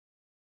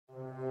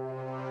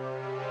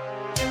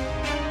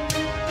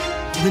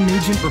The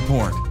Nugent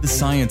Report, the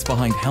science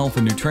behind health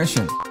and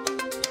nutrition.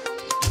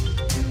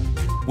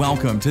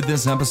 Welcome to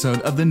this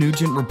episode of The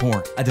Nugent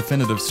Report, a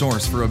definitive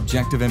source for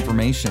objective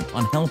information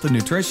on health and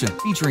nutrition,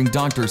 featuring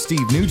Dr.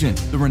 Steve Nugent,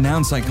 the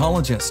renowned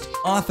psychologist,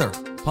 author,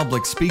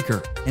 public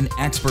speaker, and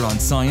expert on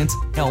science,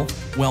 health,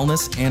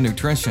 wellness, and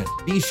nutrition.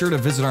 Be sure to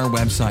visit our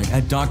website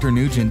at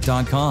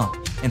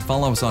drnugent.com and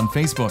follow us on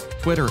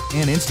Facebook, Twitter,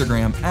 and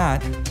Instagram at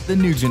The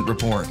Nugent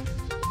Report.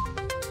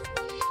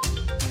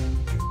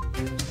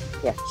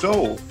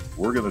 So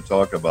we're going to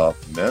talk about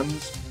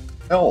men's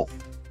health.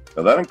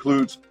 Now that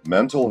includes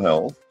mental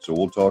health. So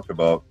we'll talk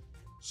about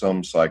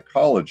some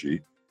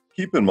psychology.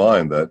 Keep in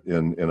mind that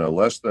in a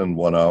less than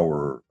 1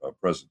 hour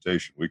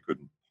presentation, we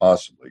couldn't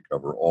possibly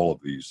cover all of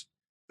these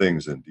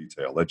things in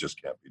detail. That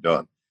just can't be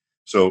done.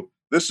 So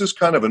this is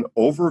kind of an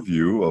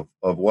overview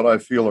of what I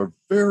feel are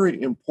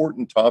very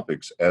important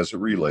topics as it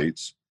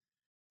relates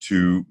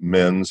to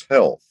men's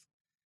health.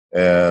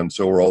 And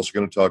so we're also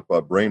going to talk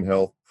about brain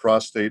health,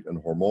 prostate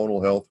and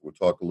hormonal health. We'll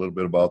talk a little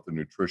bit about the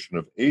nutrition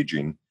of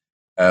aging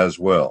as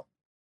well.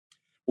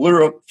 Well,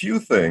 there are a few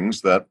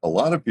things that a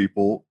lot of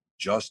people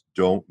just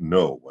don't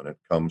know when it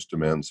comes to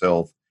men's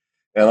health.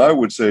 And I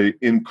would say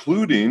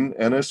including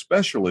and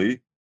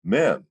especially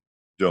men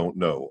don't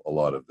know a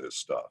lot of this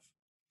stuff.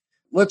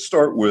 Let's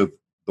start with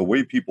the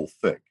way people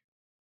think.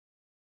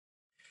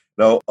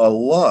 Now, a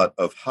lot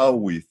of how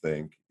we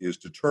think is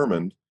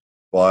determined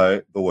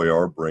by the way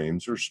our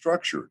brains are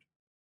structured.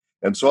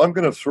 And so I'm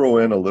going to throw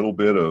in a little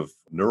bit of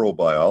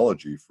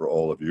neurobiology for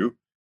all of you,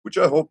 which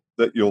I hope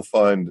that you'll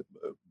find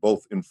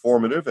both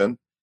informative and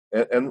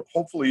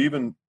hopefully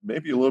even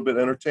maybe a little bit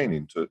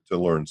entertaining to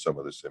learn some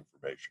of this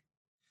information.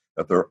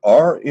 That there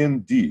are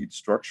indeed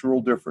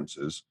structural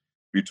differences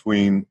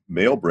between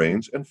male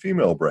brains and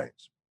female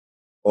brains.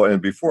 Oh,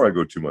 and before I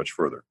go too much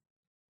further,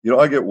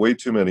 I get way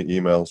too many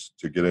emails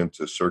to get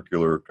into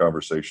circular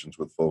conversations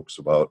with folks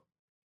about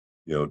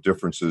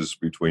differences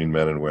between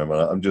men and women.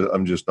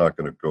 I'm just not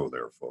going to go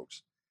there,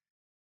 folks.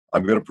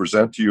 I'm going to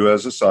present to you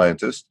as a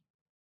scientist,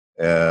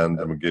 and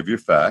I'm going to give you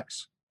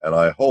facts, and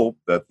I hope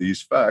that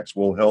these facts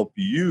will help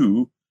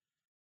you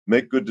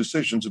make good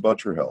decisions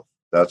about your health.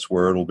 That's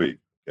where it'll be,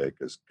 okay?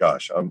 Because,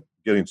 gosh, I'm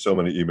getting so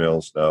many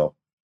emails now.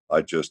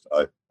 I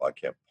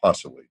can't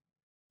possibly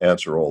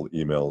answer all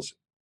the emails.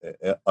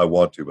 I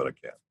want to, but I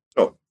can't.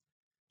 So,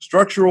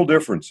 structural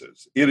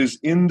differences. It is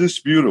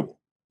indisputable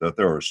that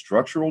there are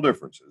structural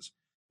differences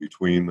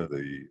between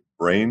the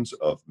brains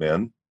of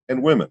men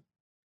and women.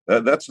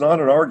 That's not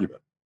an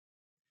argument.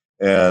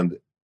 And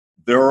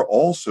there are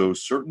also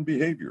certain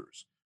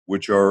behaviors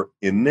which are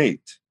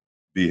innate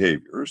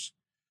behaviors.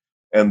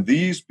 And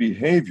these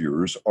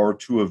behaviors are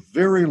to a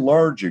very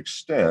large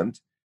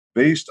extent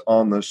based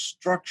on the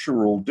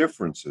structural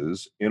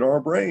differences in our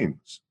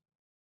brains.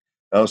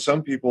 Now,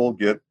 some people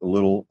get a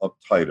little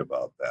uptight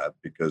about that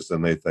because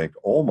then they think,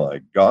 oh my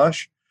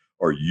gosh,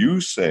 are you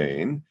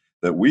saying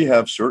that we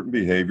have certain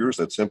behaviors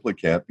that simply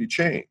can't be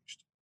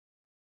changed?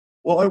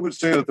 Well, I would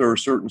say that there are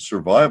certain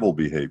survival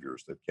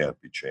behaviors that can't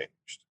be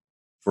changed.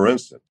 For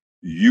instance,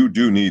 you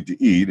do need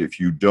to eat. If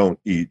you don't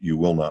eat, you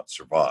will not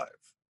survive.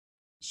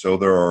 So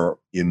there are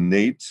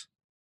innate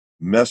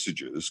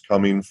messages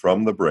coming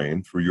from the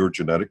brain through your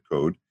genetic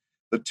code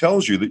that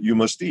tells you that you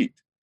must eat.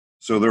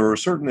 So there are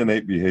certain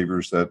innate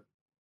behaviors that,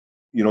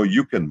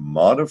 you can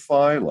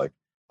modify, like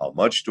how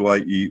much do I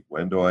eat,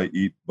 when do I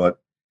eat,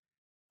 but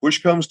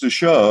push comes to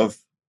shove,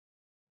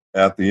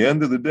 at the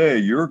end of the day,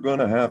 you're going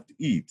to have to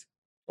eat,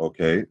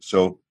 okay?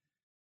 So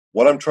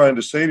what I'm trying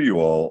to say to you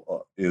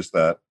all is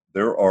that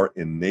there are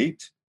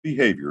innate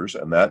behaviors,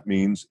 and that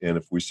means, and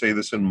if we say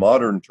this in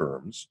modern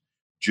terms,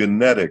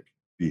 genetic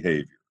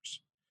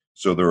behaviors.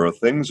 So there are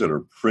things that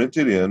are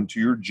printed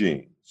into your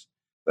genes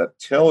that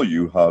tell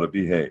you how to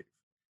behave.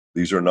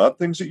 These are not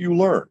things that you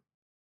learn.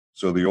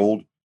 So the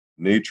old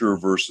nature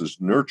versus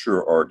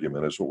nurture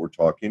argument is what we're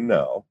talking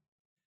now.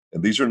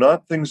 And these are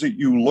not things that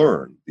you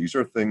learn. These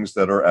are things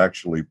that are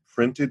actually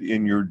printed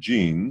in your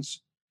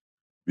genes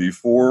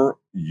before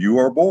you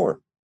are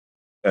born.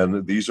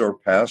 And these are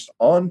passed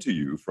on to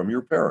you from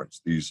your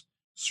parents, these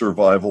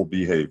survival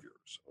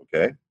behaviors,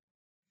 okay?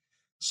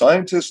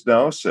 Scientists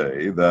now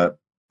say that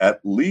at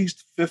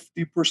least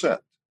 50%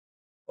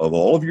 of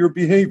all of your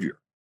behavior,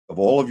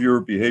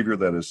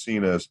 that is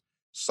seen as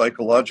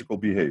psychological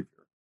behavior,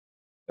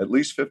 at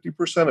least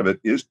 50% of it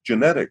is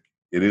genetic.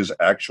 It is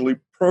actually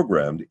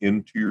programmed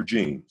into your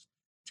genes,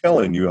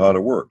 telling you how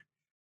to work.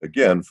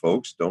 Again,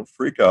 folks, don't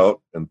freak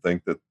out and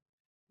think that,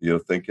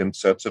 think in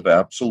sets of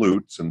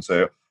absolutes and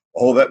say,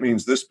 oh, that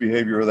means this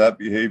behavior or that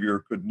behavior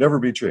could never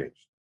be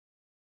changed.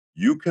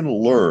 You can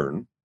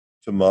learn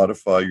to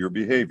modify your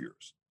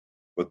behaviors,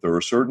 but there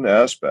are certain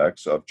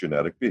aspects of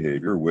genetic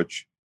behavior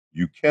which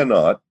you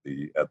cannot,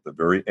 at the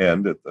very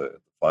end, at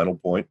the final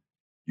point,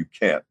 you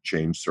can't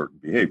change certain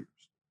behaviors.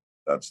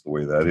 That's the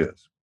way that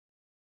is.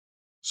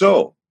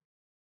 So,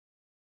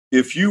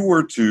 if you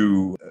were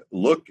to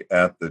look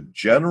at the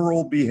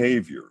general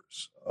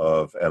behaviors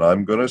of, and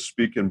I'm going to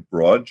speak in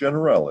broad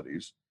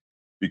generalities,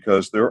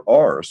 because there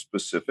are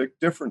specific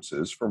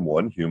differences from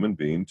one human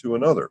being to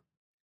another.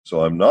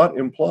 So I'm not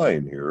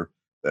implying here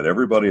that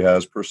everybody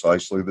has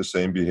precisely the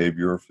same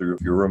behavior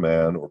if you're a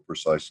man, or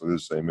precisely the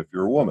same if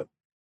you're a woman.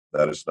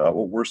 That is not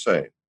what we're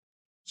saying.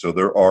 So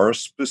there are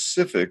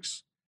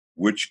specifics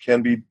which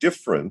can be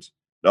different,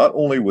 not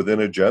only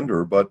within a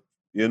gender, but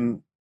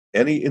in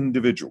any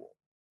individual.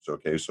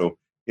 So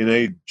in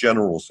a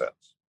general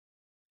sense,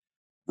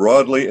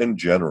 broadly and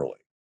generally,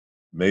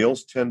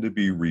 males tend to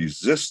be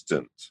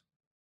resistant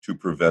to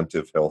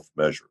preventive health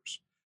measures.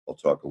 I'll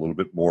talk a little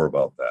bit more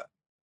about that.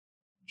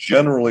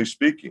 Generally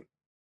speaking,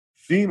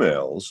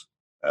 females,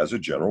 as a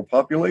general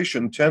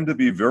population, tend to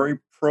be very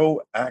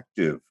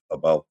proactive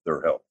about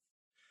their health.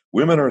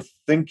 Women are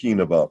thinking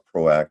about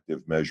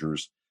proactive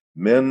measures.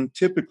 Men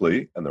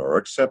typically, and there are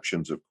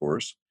exceptions, of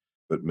course,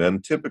 but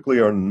men typically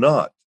are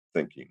not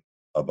thinking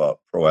about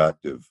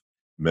proactive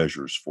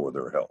measures for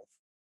their health.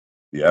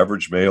 The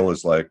average male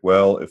is like,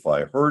 well, if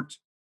I hurt,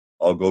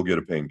 I'll go get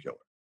a painkiller.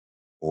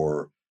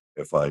 Or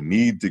if I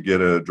need to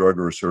get a drug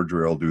or a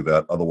surgery, I'll do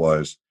that.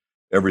 Otherwise,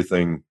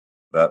 everything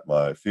that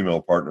my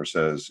female partner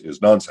says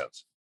is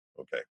nonsense.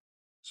 Okay.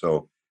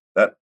 So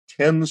that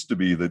tends to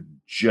be the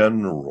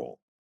general.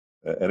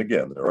 And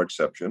again, there are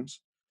exceptions.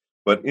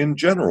 But in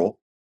general,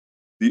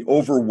 the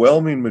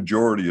overwhelming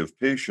majority of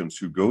patients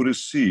who go to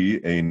see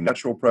a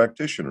natural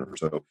practitioner,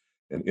 so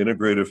an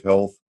integrative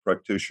health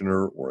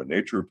practitioner or a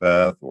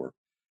naturopath, or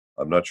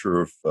I'm not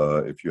sure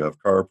if you have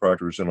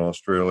chiropractors in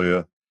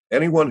Australia,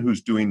 anyone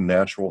who's doing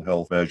natural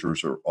health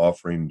measures or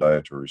offering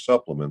dietary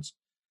supplements,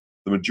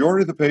 the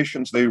majority of the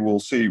patients they will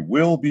see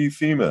will be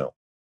female.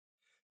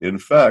 In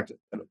fact,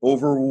 an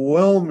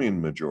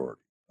overwhelming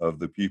majority of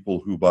the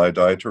people who buy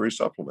dietary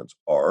supplements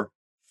are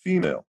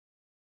female.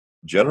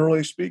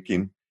 Generally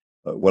speaking,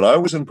 when I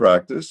was in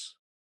practice,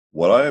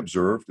 what I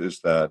observed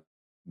is that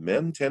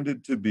men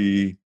tended to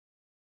be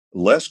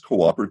less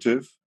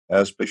cooperative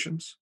as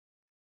patients,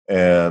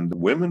 and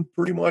women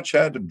pretty much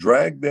had to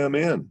drag them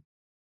in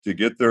to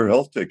get their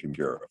health taken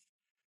care of,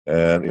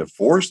 and it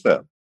forced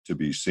them to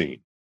be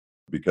seen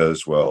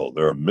because, well,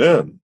 they're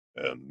men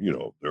and,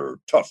 they're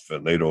tough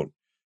and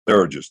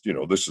they're just,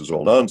 this is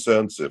all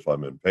nonsense. If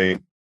I'm in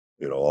pain,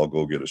 I'll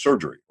go get a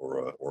surgery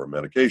or a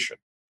medication.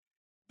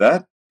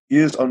 That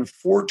is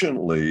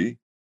unfortunately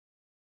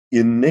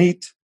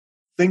innate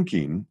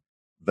thinking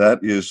that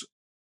is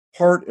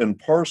part and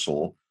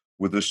parcel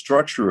with the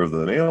structure of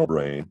the male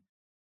brain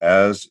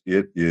as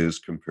it is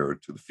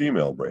compared to the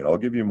female brain. I'll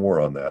give you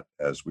more on that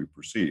as we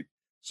proceed.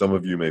 Some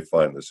of you may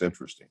find this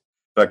interesting.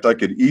 In fact, I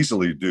could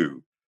easily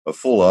do a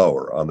full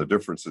hour on the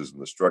differences in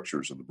the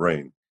structures of the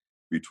brain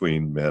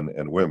between men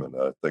and women.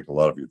 I think a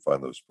lot of you would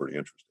find those pretty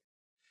interesting.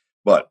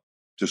 But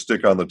to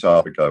stick on the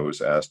topic I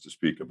was asked to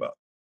speak about.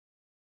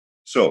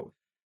 So,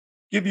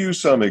 give you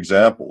some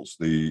examples.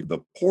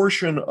 The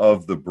portion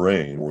of the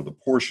brain, or the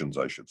portions,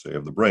 I should say,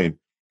 of the brain,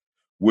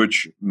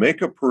 which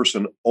make a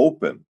person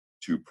open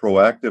to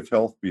proactive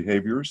health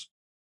behaviors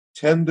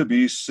tend to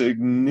be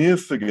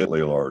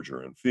significantly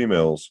larger in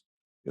females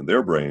in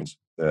their brains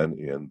than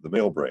in the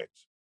male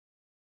brains.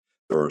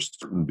 There are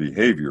certain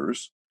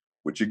behaviors,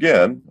 which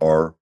again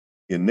are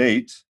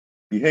innate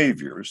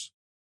behaviors.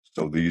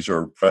 So these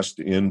are pressed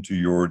into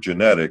your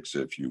genetics,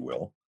 if you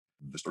will.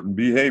 The certain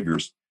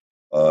behaviors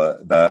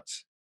that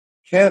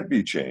can't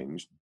be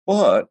changed,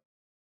 but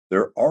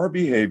there are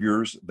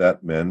behaviors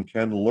that men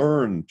can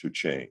learn to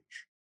change.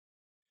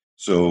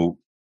 So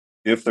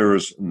if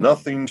there's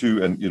nothing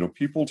to, and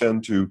people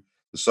tend to,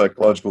 the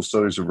psychological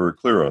studies are very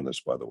clear on this,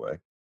 by the way.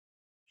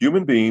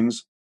 Human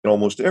beings, in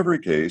almost every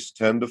case,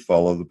 tend to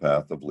follow the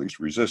path of least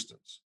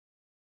resistance.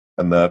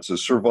 And that's a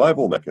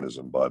survival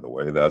mechanism, by the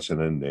way. That's an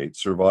innate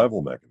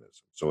survival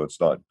mechanism. So it's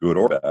not good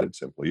or bad, it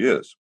simply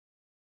is.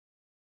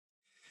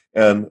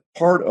 And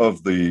part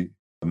of the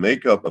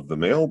makeup of the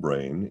male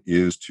brain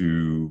is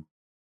to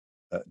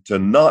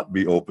not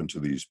be open to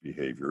these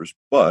behaviors,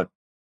 but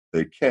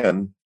they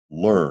can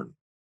learn.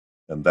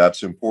 And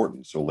that's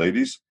important. So,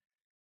 ladies,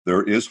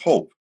 there is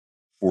hope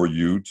for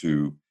you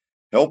to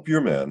help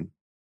your men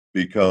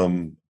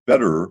become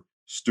better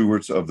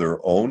stewards of their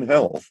own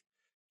health.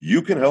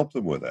 You can help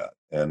them with that.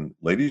 And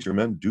ladies, your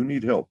men do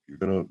need help. You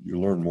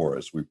learn more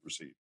as we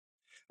proceed.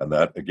 And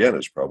that, again,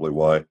 is probably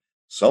why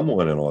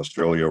someone in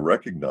Australia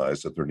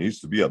recognized that there needs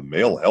to be a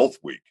male health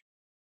week,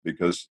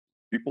 because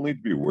people need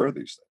to be aware of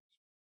these things.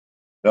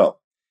 Now,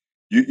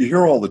 you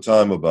hear all the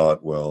time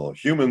about, well,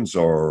 humans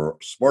are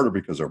smarter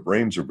because our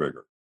brains are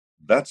bigger.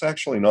 That's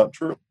actually not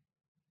true.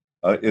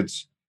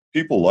 It's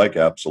people like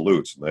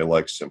absolutes and they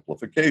like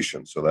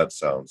simplification. So that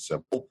sounds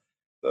simple.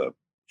 The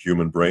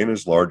human brain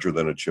is larger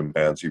than a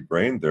chimpanzee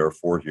brain.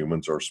 Therefore,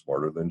 humans are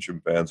smarter than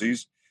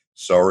chimpanzees.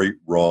 Sorry,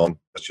 wrong.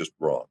 That's just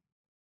wrong.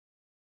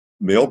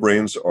 Male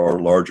brains are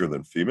larger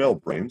than female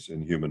brains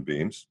in human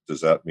beings.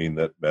 Does that mean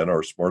that men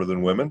are smarter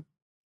than women?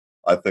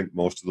 I think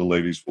most of the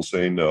ladies will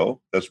say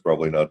no. That's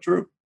probably not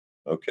true.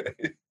 Okay.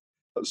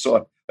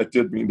 So I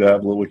did mean to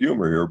have a little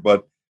humor here,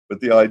 but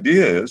the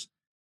idea is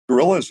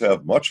gorillas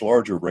have much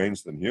larger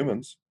brains than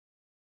humans.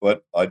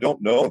 but I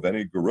don't know of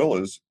any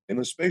gorillas in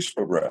the space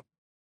program.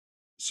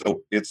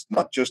 So it's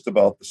not just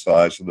about the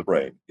size of the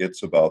brain,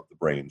 it's about the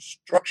brain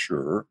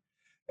structure,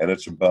 and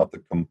it's about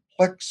the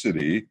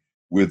complexity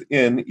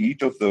within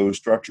each of those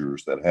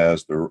structures that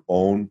has their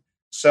own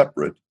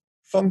separate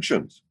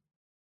functions.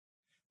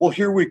 Well,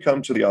 here we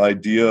come to the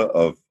idea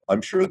of,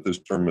 I'm sure this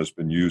term has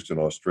been used in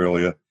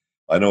Australia.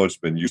 I know it's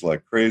been used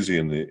like crazy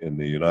in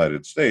the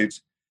United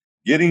States,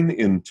 getting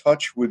in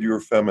touch with your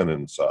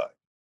feminine side.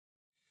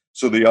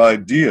 So the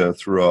idea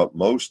throughout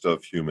most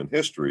of human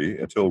history,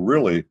 until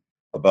really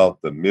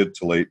about the mid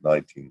to late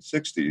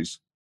 1960s,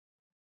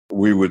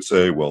 we would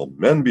say, well,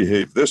 men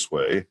behave this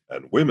way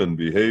and women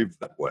behave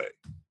that way.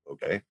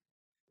 Okay.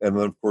 And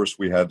then, of course,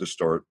 we had to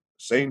start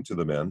saying to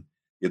the men,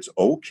 it's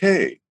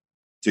okay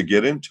to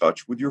get in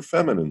touch with your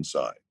feminine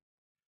side.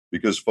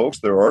 Because, folks,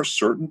 there are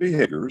certain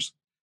behaviors,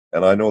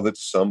 and I know that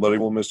somebody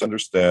will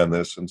misunderstand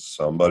this and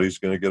somebody's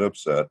going to get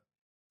upset.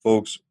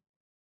 Folks,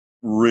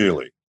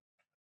 really,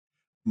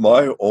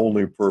 my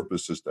only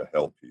purpose is to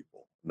help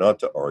people, not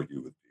to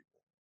argue with people.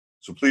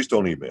 So please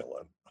don't email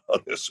on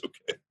this,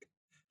 okay?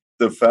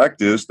 The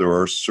fact is, there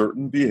are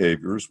certain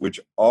behaviors which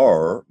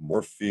are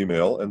more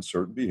female and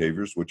certain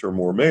behaviors which are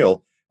more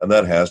male, and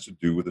that has to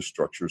do with the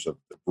structures of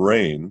the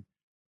brain,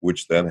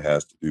 which then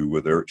has to do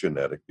with their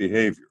genetic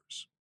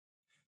behaviors.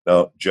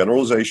 Now,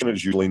 generalization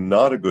is usually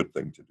not a good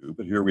thing to do,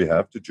 but here we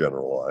have to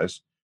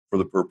generalize for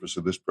the purpose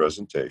of this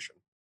presentation.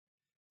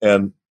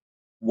 And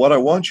what I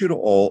want you to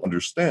all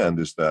understand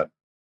is that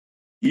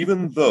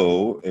even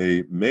though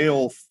a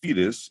male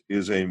fetus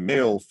is a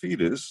male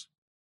fetus,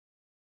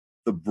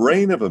 the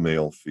brain of a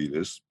male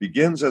fetus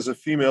begins as a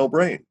female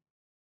brain.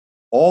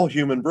 All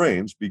human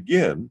brains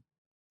begin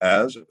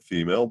as a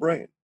female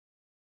brain.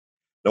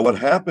 Now, what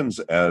happens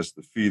as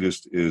the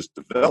fetus is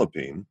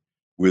developing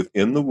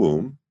within the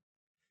womb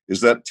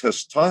is that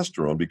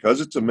testosterone,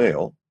 because it's a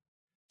male,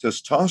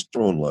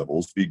 testosterone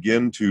levels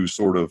begin to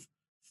sort of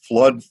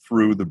flood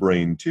through the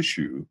brain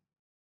tissue.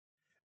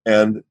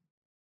 And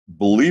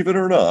believe it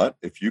or not,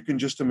 if you can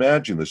just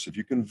imagine this, if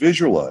you can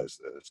visualize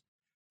this,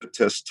 the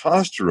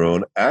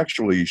testosterone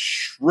actually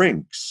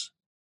shrinks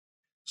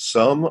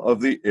some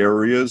of the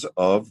areas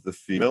of the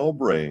female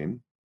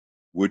brain,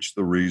 which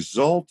the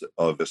result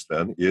of this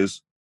then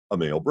is a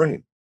male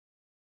brain.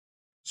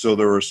 So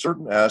there are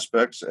certain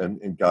aspects,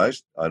 and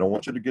guys, I don't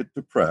want you to get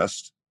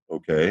depressed,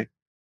 okay?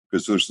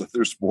 Because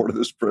there's more to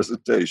this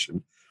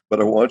presentation, but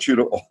I want you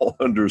to all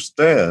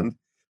understand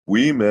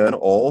we men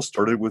all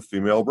started with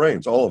female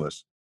brains, all of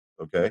us,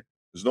 okay?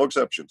 There's no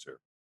exceptions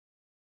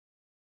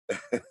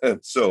here.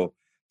 And so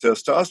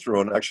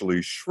testosterone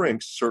actually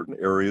shrinks certain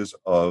areas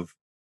of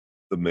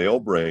the male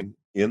brain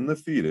in the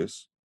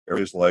fetus,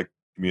 areas like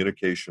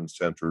communication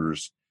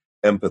centers,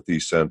 empathy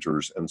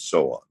centers, and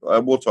so on.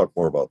 And we'll talk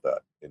more about that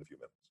in a few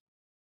minutes.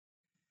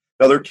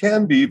 Now, there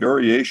can be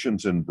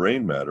variations in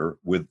brain matter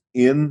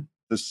within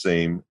the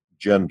same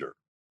gender.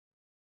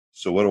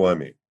 So what do I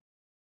mean?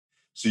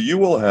 So you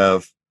will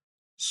have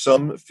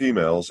some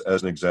females,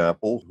 as an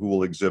example, who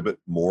will exhibit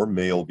more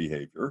male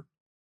behavior,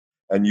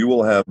 and you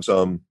will have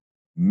some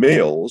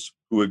males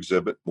who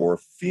exhibit more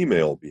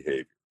female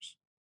behaviors.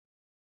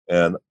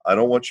 And I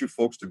don't want you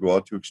folks to go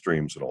out to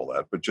extremes and all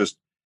that, but just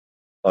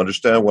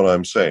understand what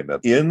I'm saying,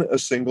 that in a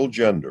single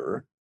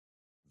gender,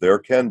 there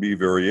can be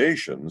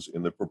variations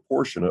in the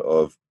proportion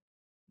of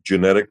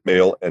genetic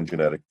male and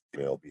genetic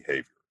female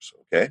behaviors,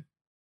 okay?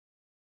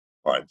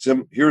 All right,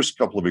 Tim, here's a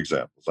couple of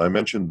examples. I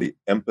mentioned the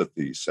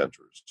empathy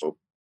centers. So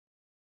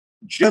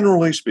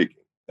generally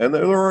speaking, and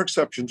there are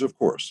exceptions, of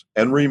course,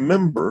 and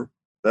remember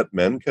that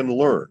men can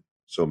learn.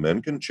 So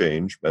men can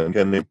change, men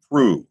can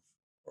improve,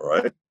 all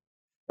right?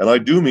 And I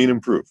do mean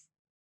improve,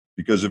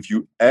 because if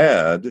you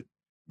add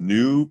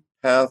new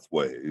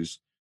pathways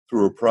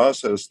through a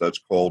process that's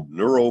called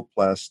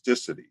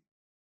neuroplasticity.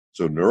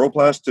 So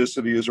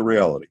neuroplasticity is a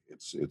reality.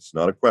 It's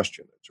not a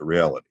question, it's a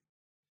reality.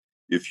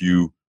 If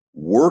you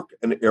work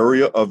an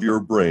area of your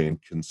brain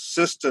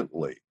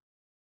consistently,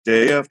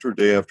 day after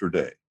day after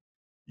day,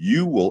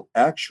 you will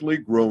actually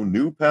grow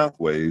new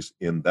pathways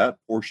in that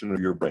portion of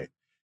your brain.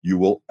 You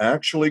will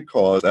actually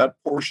cause that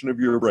portion of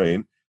your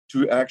brain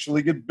to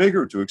actually get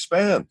bigger, to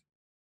expand.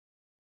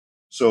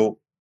 So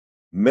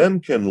men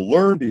can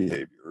learn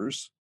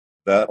behaviors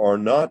that are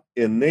not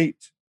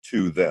innate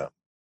to them,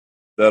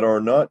 that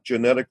are not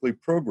genetically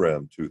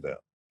programmed to them.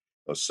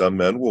 Now, some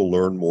men will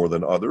learn more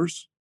than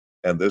others,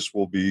 and this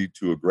will be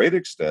to a great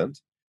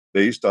extent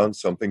based on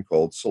something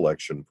called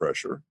selection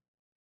pressure.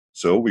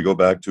 So we go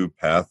back to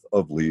path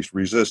of least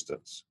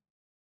resistance.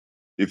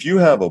 If you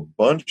have a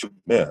bunch of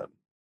men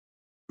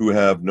who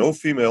have no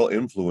female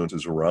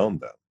influences around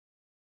them,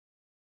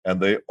 and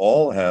they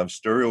all have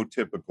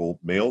stereotypical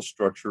male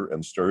structure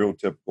and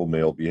stereotypical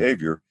male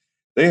behavior,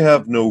 they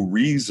have no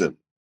reason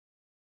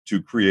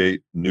to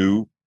create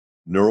new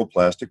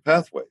neuroplastic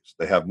pathways.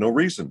 They have no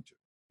reason to,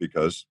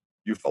 because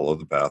you follow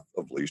the path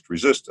of least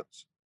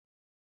resistance.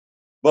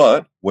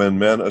 But when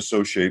men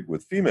associate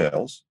with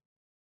females,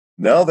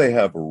 now they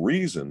have a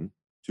reason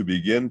to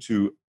begin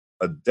to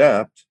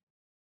adapt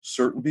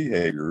certain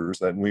behaviors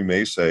that we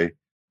may say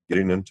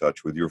getting in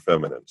touch with your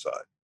feminine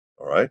side.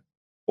 All right.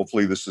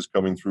 Hopefully, this is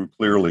coming through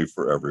clearly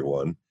for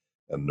everyone,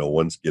 and no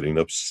one's getting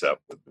upset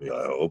with me,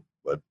 I hope.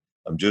 But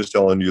I'm just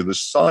telling you the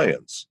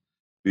science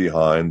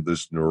behind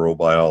this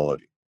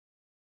neurobiology.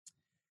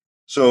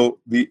 So,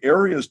 the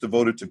areas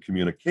devoted to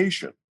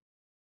communication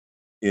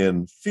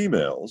in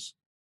females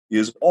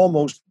is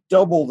almost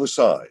double the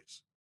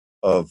size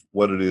of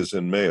what it is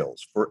in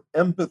males. For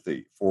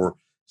empathy, for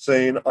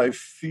saying, I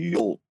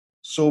feel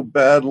so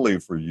badly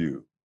for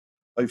you.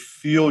 I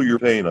feel your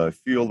pain. I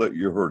feel that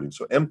you're hurting.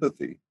 So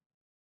empathy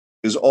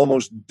is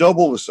almost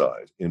double the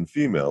size in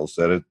females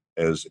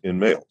as in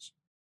males.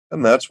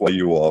 And that's why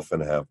you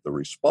often have the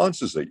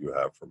responses that you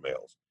have from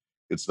males.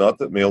 It's not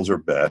that males are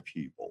bad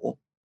people.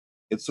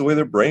 It's the way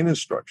their brain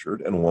is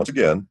structured. And once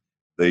again,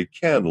 they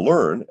can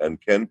learn and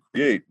can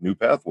create new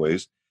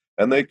pathways,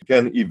 and they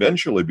can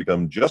eventually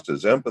become just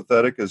as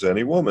empathetic as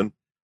any woman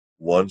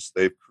once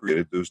they've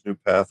created those new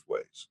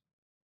pathways.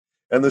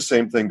 And the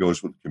same thing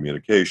goes with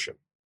communication.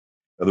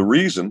 Now, the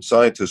reason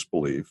scientists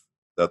believe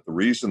that the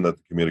reason that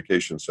the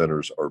communication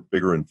centers are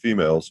bigger in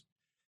females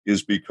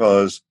is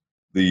because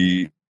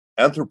the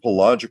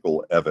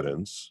anthropological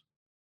evidence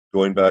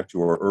going back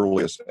to our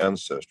earliest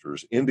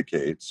ancestors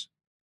indicates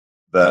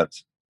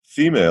that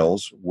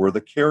females were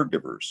the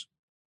caregivers.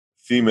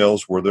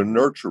 Females were the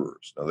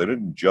nurturers. Now, they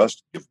didn't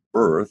just give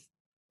birth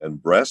and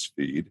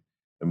breastfeed.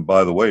 And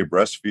by the way,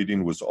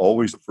 breastfeeding was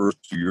always the first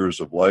 2 years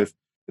of life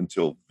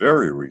until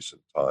very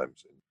recent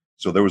times.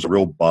 So there was a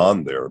real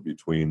bond there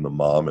between the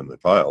mom and the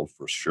child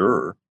for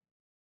sure.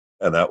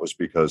 And that was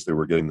because they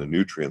were getting the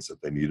nutrients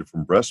that they needed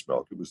from breast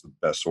milk. It was the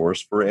best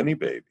source for any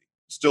baby. It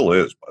still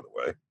is, by the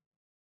way.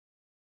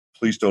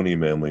 Please don't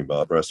email me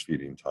about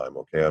breastfeeding time,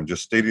 okay? I'm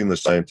just stating the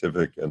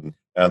scientific and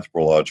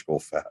anthropological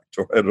fact.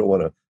 Or I don't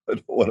want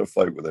to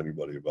fight with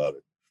anybody about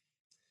it.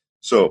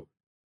 So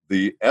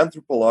the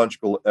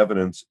anthropological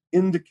evidence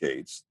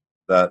indicates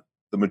that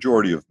the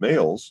majority of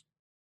males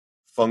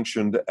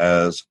functioned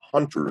as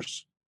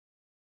hunters,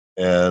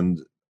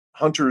 and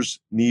hunters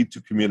need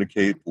to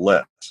communicate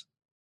less.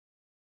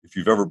 If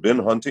you've ever been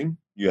hunting,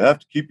 you have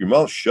to keep your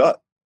mouth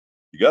shut.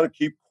 You got to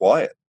keep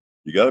quiet.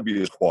 You got to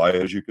be as quiet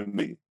as you can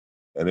be.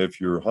 And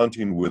if you're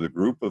hunting with a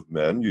group of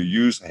men, you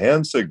use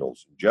hand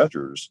signals,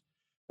 gestures,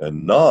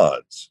 and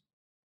nods.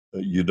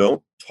 You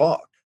don't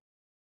talk.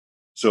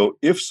 So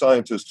if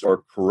scientists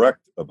are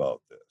correct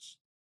about this,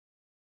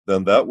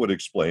 then that would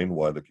explain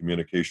why the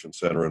communication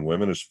center in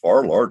women is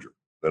far larger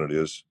than it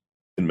is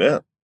in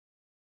men.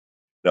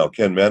 Now,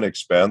 can men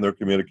expand their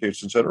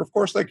communication center? Of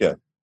course they can.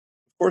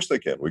 Of course they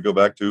can. We go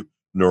back to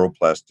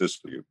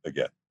neuroplasticity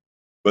again.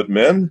 But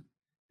men,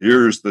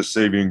 here's the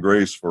saving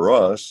grace for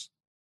us.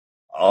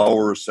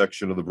 Our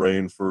section of the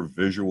brain for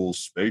visual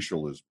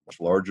spatial is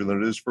much larger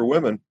than it is for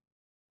women.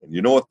 And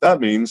you know what that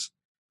means?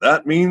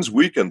 That means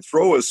we can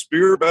throw a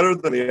spear better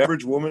than the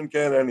average woman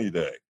can any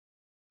day.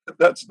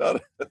 That's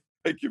not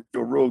make you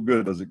feel real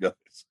good, does it, guys?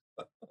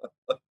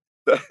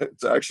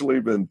 It's actually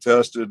been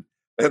tested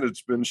and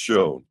it's been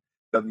shown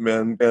that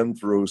men can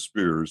throw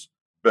spears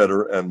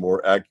better and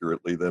more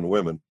accurately than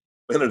women.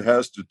 And it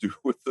has to do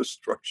with the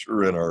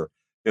structure in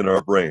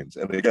our brains.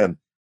 And again,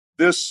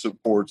 this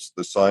supports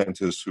the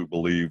scientists who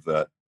believe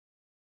that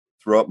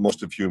throughout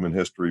most of human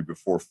history,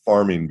 before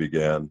farming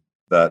began,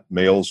 that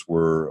males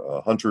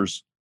were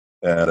hunters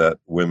and that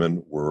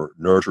women were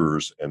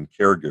nurturers and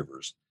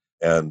caregivers.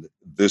 And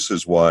this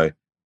is why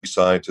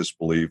scientists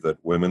believe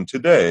that women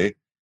today,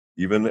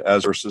 even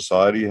as our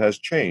society has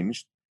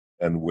changed,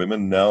 and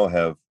women now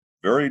have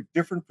very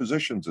different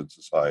positions in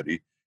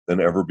society than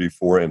ever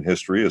before in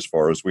history, as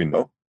far as we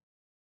know.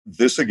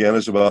 This, again,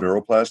 is about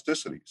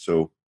neuroplasticity.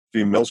 So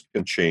females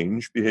can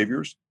change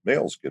behaviors,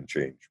 males can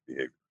change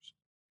behaviors.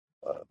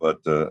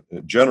 But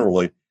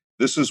generally,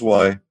 this is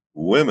why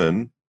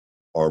women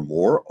are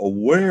more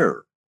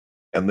aware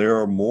and they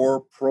are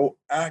more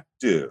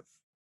proactive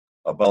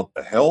about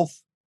the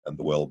health and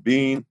the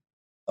well-being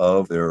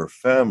of their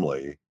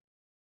family.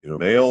 You know,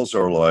 males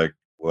are like,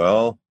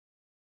 well,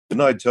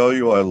 didn't I tell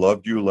you I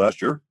loved you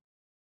last year?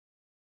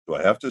 Do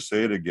I have to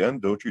say it again?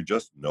 Don't you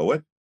just know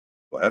it?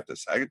 Do I have to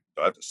say it?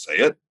 Do I have to say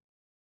it?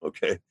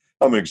 Okay.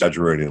 I'm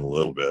exaggerating a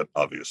little bit,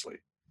 obviously,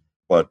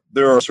 but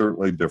there are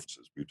certainly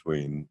differences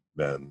between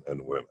men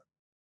and women.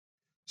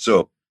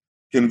 So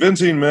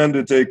convincing men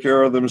to take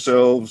care of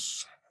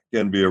themselves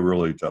can be a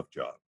really tough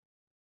job.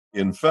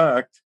 In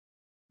fact,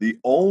 the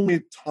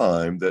only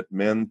time that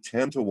men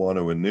tend to want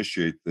to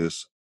initiate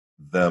this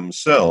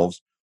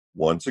themselves,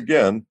 once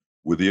again,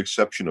 with the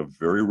exception of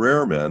very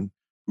rare men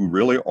who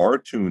really are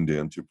tuned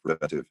in to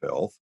preventive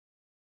health,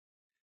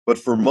 but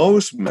for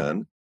most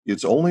men,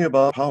 it's only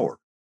about power.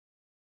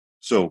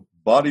 So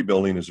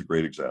bodybuilding is a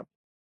great example.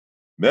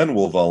 Men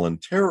will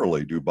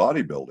voluntarily do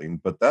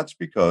bodybuilding, but that's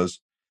because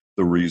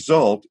the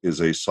result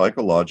is a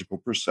psychological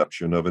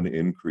perception of an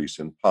increase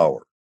in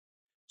power.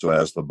 So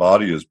as the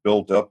body is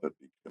built up, it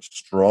becomes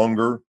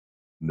stronger.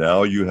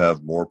 Now you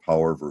have more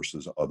power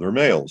versus other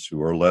males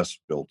who are less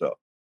built up.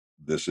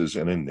 This is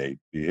an innate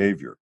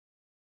behavior.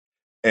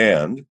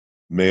 And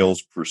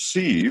males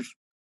perceive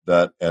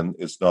that, and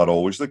it's not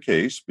always the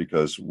case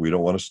because we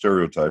don't want to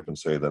stereotype and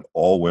say that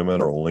all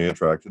women are only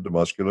attracted to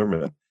muscular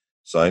men.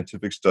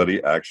 Scientific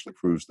study actually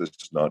proves this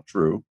is not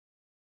true.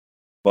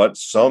 But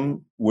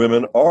some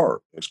women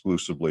are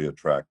exclusively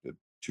attracted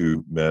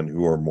to men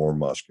who are more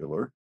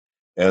muscular.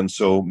 And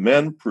so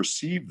men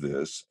perceive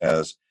this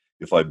as,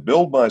 if I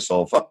build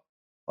myself up,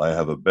 I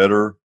have a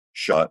better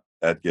shot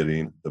at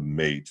getting the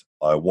mate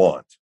I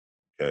want.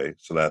 Okay,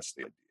 so that's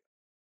the idea.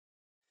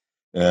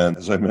 And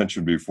as I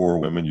mentioned before,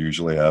 women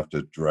usually have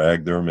to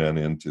drag their men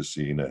into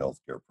seeing a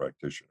healthcare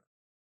practitioner.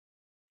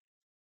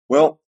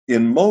 Well,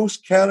 in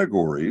most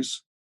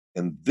categories,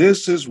 and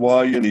this is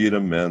why you need a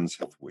men's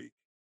health week,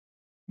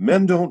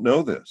 men don't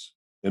know this.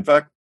 In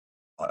fact,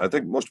 I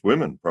think most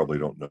women probably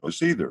don't know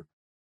this either.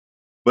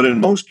 But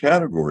in most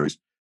categories,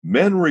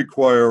 men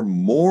require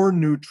more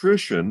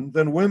nutrition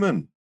than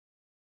women.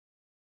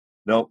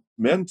 Now,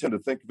 men tend to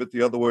think of it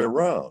the other way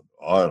around.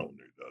 I don't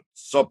need that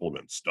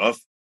supplement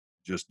stuff.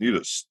 Just need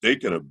a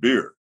steak and a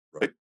beer,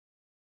 right?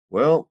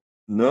 Well,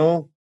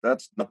 no,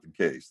 that's not the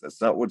case.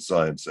 That's not what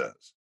science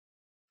says.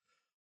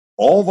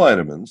 All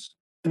vitamins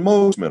and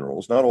most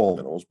minerals, not all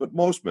minerals, but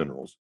most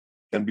minerals,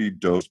 can be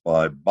dosed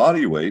by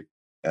body weight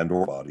and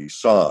or body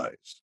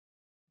size.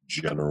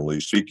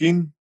 Generally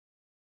speaking,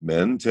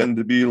 men tend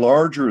to be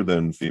larger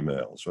than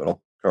females. So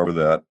I'll cover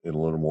that in a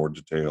little more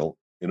detail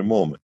in a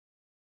moment.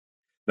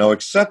 Now,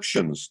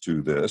 exceptions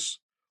to this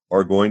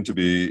are going to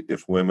be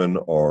if women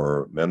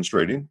are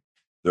menstruating,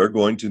 they're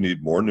going to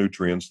need more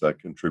nutrients that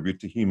contribute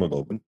to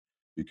hemoglobin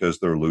because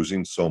they're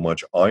losing so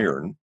much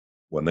iron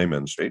when they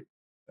menstruate.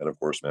 And of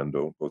course, men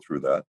don't go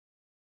through that.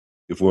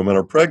 If women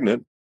are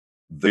pregnant,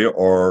 they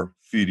are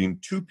feeding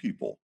two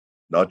people,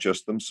 not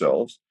just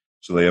themselves.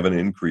 So they have an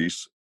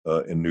increase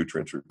in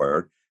nutrients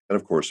required. And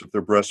of course, if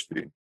they're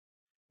breastfeeding.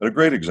 And a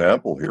great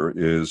example here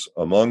is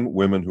among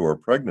women who are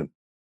pregnant,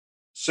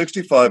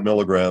 65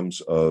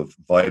 milligrams of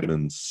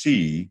vitamin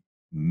C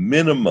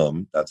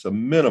minimum, that's a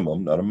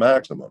minimum, not a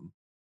maximum,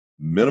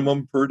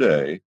 minimum per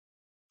day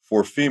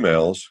for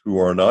females who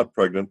are not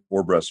pregnant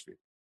or breastfeeding.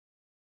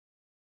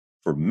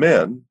 For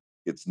men,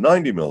 it's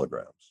 90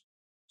 milligrams.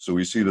 So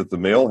we see that the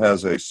male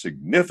has a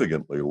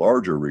significantly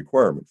larger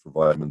requirement for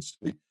vitamin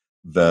C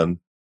than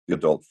the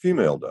adult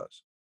female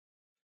does.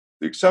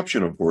 The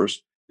exception, of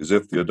course, is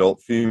if the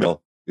adult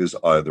female is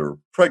either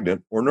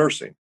pregnant or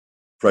nursing.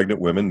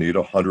 Pregnant women need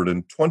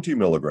 120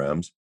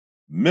 milligrams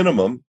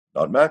minimum,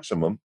 not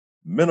maximum,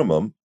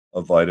 minimum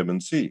of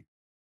vitamin C.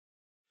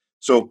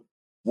 So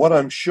what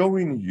I'm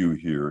showing you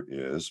here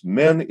is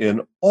men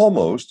in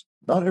almost,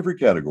 not every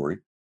category,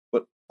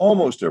 but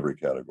almost every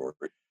category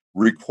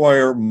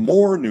require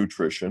more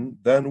nutrition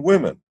than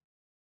women.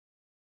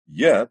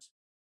 Yet,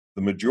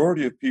 the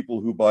majority of people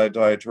who buy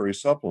dietary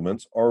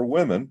supplements are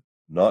women,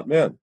 not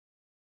men.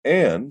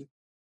 And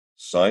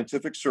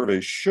scientific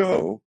surveys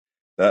show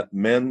that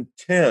men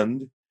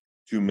tend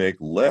to make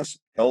less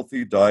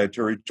healthy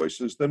dietary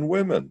choices than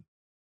women.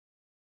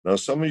 Now,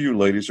 some of you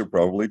ladies are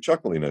probably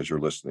chuckling as you're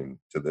listening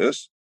to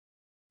this,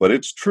 but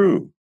it's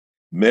true.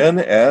 Men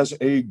as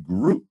a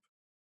group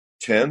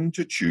tend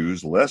to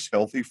choose less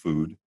healthy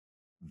food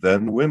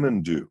than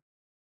women do.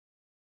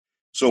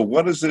 So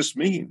what does this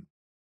mean?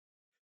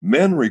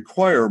 Men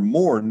require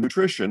more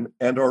nutrition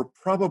and are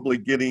probably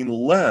getting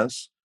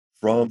less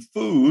from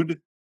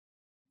food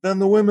than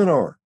the women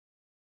are.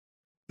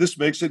 This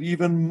makes it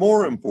even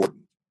more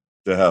important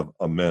to have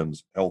a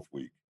men's health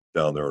week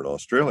down there in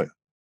Australia.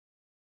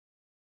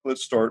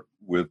 Let's start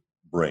with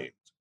brains.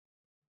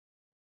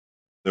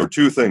 There are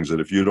two things that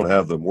if you don't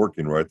have them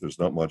working right, there's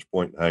not much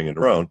point in hanging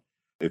around.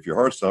 If your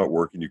heart's not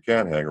working, you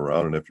can't hang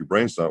around. And if your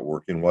brain's not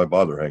working, why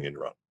bother hanging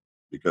around?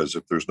 Because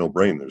if there's no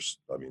brain, there's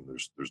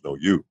no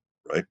you,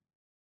 right?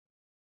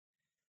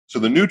 So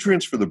the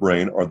nutrients for the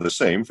brain are the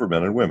same for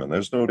men and women.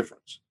 There's no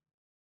difference.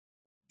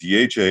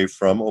 DHA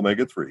from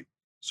omega-3.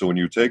 So when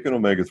you take an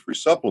omega-3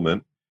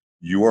 supplement,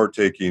 you are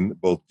taking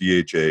both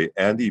DHA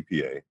and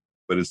EPA,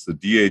 but it's the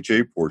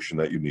DHA portion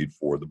that you need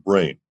for the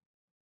brain.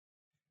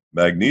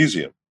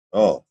 Magnesium.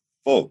 Oh,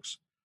 folks,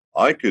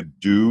 I could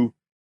do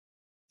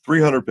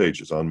 300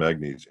 pages on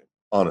magnesium,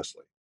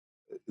 honestly.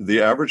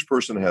 The average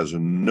person has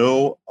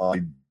no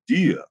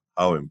idea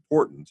how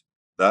important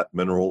that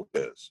mineral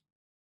is.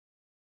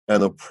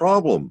 And the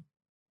problem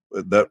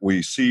that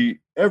we see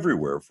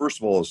everywhere, first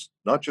of all, is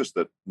not just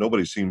that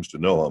nobody seems to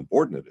know how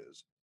important it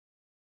is,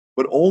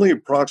 but only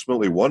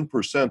approximately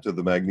 1% of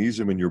the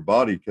magnesium in your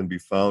body can be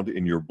found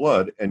in your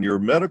blood, and your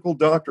medical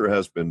doctor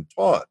has been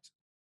taught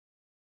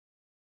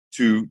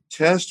to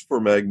test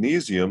for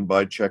magnesium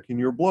by checking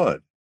your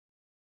blood.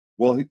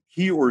 Well,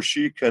 he or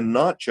she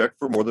cannot check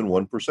for more than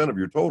 1% of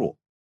your total.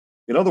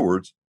 In other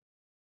words,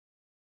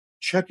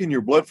 checking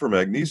your blood for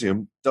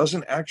magnesium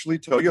doesn't actually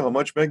tell you how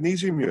much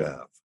magnesium you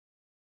have.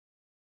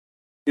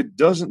 It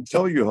doesn't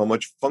tell you how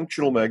much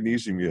functional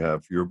magnesium you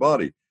have for your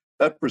body.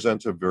 That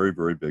presents a very,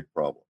 very big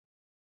problem.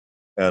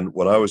 And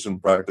when I was in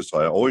practice,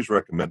 I always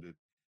recommended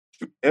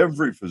to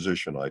every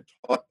physician I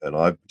taught, and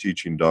I've been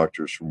teaching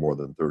doctors for more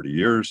than 30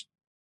 years,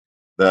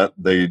 that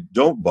they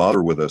don't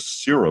bother with a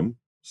serum.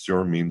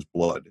 Serum means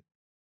blood.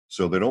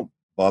 So they don't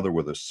bother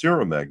with a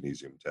serum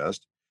magnesium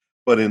test,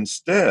 but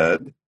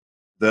instead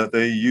that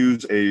they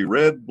use a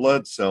red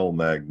blood cell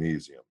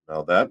magnesium.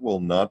 Now, that will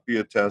not be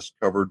a test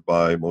covered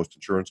by most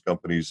insurance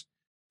companies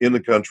in the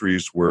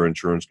countries where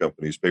insurance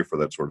companies pay for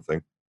that sort of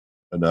thing.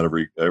 And not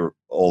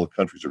all the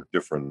countries are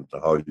different to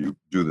how you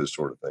do this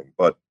sort of thing.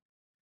 But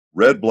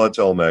red blood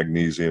cell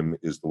magnesium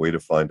is the way to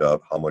find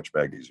out how much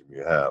magnesium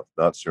you have,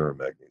 not serum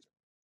magnesium.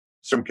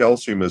 Serum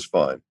calcium is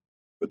fine,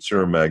 but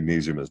serum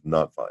magnesium is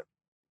not fine.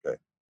 Okay.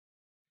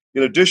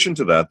 In addition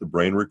to that, the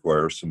brain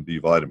requires some B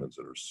vitamins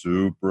that are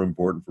super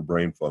important for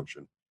brain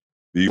function: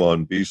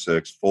 B1,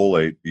 B6,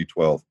 folate,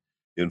 B12.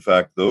 In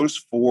fact, those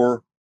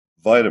four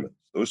vitamins,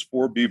 those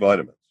four B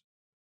vitamins,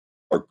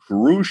 are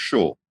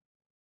crucial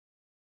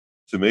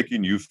to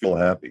making you feel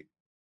happy.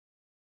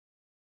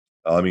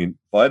 I mean,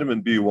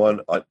 vitamin B1,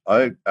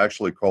 I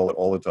actually call it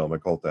all the time, I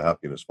call it the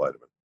happiness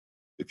vitamin.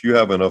 If you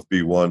have enough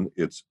B1,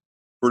 it's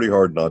pretty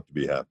hard not to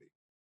be happy.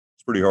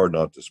 It's pretty hard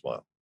not to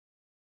smile.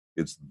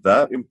 It's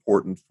that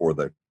important for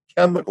the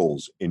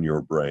chemicals in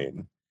your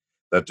brain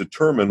that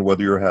determine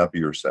whether you're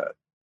happy or sad.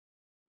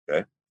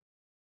 Okay.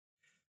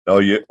 Now,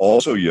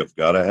 you've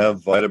got to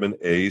have vitamin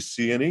A,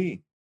 C, and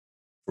E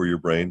for your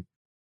brain.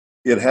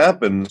 It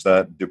happens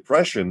that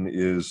depression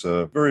is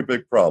a very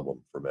big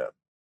problem for men.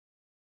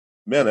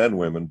 Men and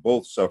women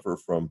both suffer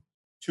from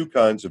two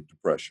kinds of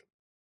depression.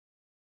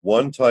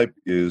 One type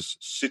is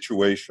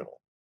situational.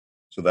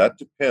 So that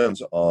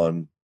depends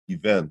on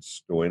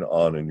events going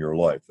on in your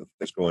life, the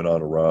things going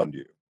on around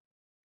you.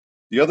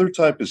 The other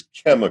type is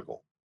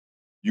chemical.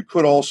 You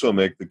could also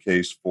make the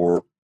case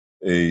for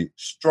a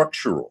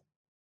structural,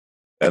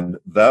 and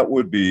that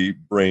would be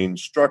brain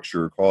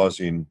structure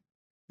causing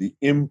the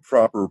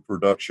improper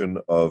production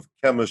of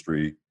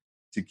chemistry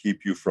to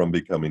keep you from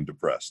becoming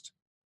depressed.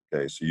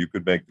 Okay, so you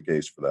could make the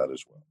case for that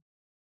as well.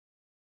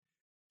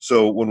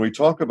 So when we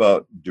talk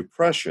about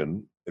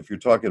depression, if you're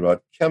talking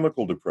about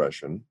chemical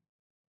depression,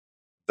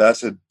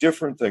 that's a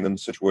different thing than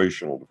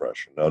situational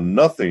depression. Now,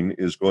 nothing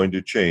is going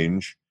to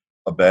change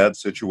a bad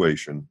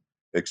situation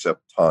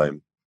except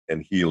time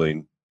and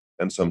healing,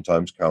 and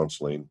sometimes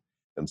counseling,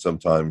 and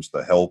sometimes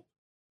the help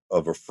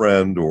of a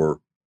friend or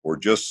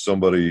just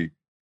somebody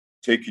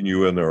taking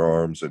you in their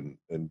arms and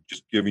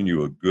just giving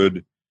you a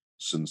good,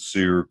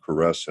 sincere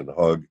caress and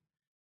hug,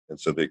 and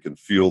so they can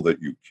feel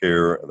that you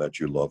care and that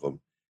you love them.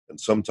 And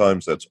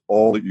sometimes that's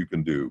all that you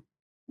can do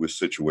with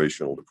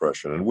situational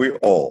depression. And we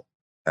all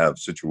have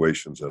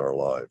situations in our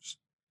lives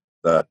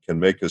that can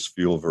make us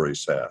feel very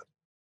sad.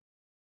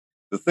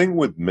 The thing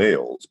with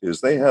males is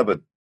they have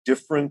a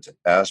different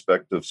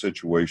aspect of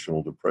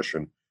situational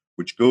depression,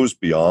 which goes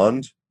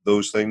beyond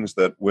those things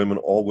that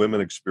all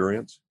women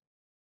experience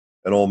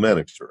and all men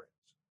experience.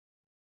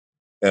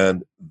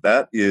 And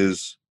that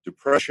is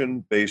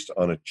depression based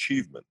on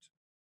achievement.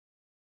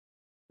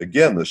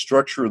 Again, the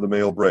structure of the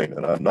male brain,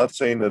 and I'm not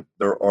saying that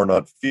there are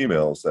not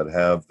females that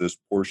have this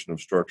portion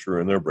of structure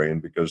in their brain,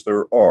 because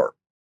there are.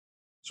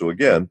 So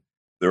again,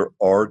 there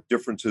are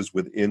differences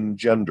within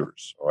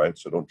genders, all right?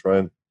 So don't try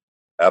and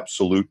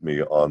absolute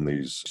me on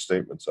these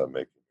statements I'm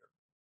making here.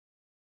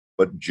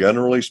 But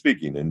generally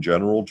speaking, in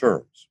general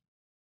terms,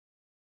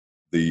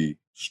 the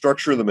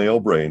structure of the male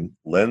brain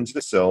lends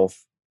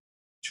itself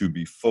to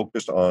be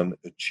focused on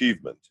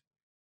achievement.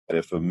 And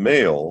if a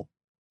male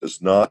does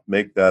not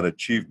make that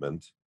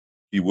achievement,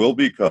 he will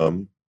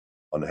become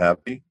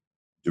unhappy,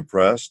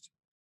 depressed,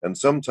 and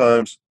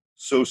sometimes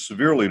so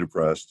severely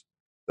depressed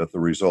that the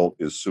result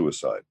is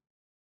suicide.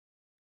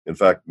 In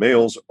fact,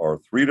 males are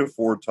 3 to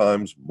 4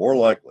 times more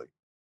likely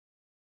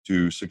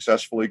to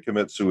successfully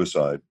commit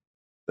suicide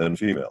than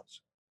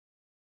females.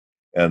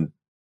 And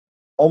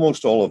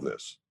almost all of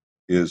this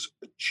is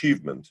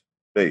achievement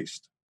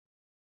based.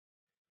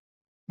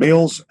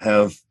 Males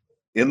have,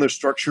 in the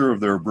structure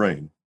of their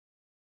brain,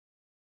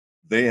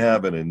 they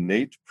have an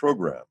innate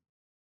program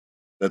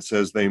that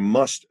says they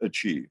must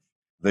achieve,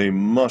 they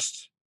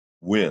must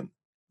win,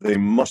 they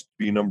must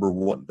be number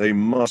one, they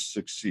must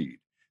succeed,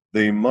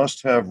 they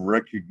must have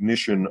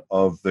recognition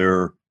of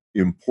their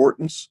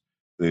importance,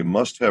 they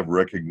must have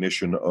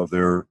recognition of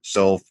their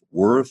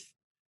self-worth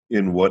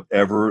in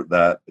whatever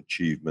that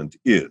achievement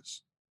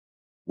is.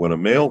 When a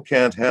male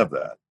can't have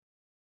that,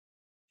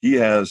 he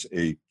has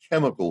a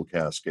chemical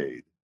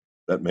cascade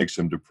that makes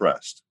him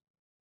depressed.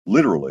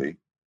 Literally,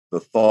 the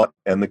thought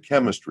and the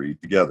chemistry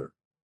together.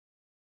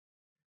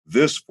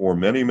 This, for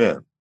many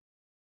men,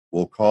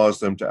 will cause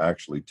them to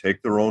actually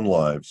take their own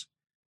lives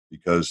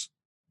because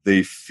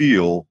they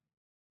feel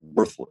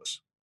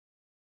worthless.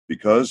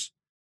 Because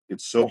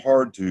it's so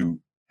hard to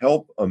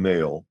help a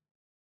male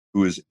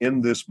who is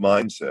in this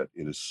mindset.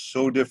 It is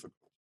so difficult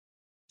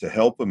to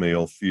help a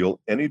male feel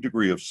any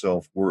degree of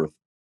self-worth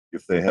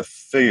if they have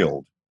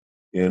failed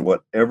in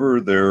whatever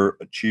their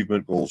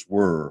achievement goals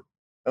were.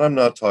 And I'm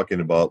not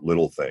talking about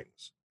little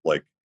things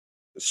like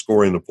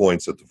scoring the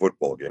points at the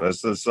football game.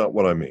 That's not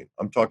what I mean.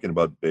 I'm talking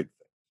about big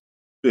things,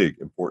 big,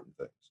 important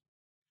things.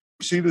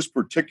 We see this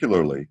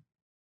particularly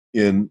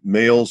in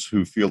males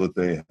who feel that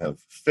they have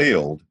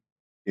failed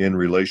in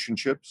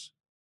relationships,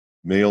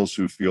 males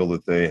who feel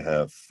that they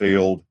have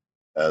failed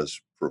as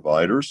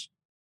providers.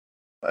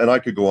 And I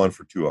could go on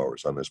for 2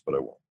 hours on this, but I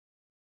won't.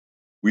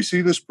 We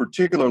see this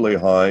particularly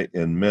high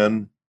in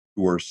men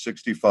who are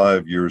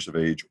 65 years of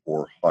age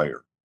or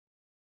higher,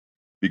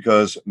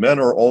 because men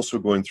are also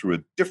going through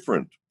a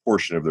different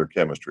portion of their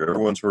chemistry.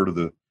 Everyone's heard of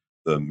the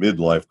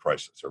midlife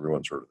crisis.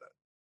 Everyone's heard of that.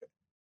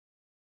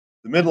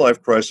 The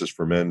midlife crisis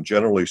for men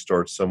generally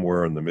starts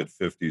somewhere in the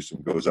mid-50s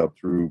and goes up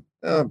through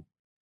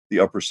the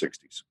upper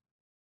 60s.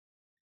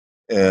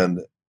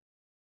 And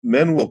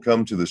men will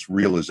come to this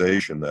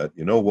realization that,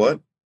 you know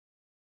what?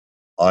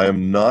 I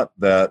am not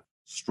that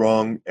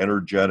strong,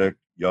 energetic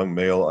young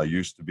male I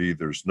used to be.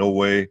 There's no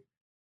way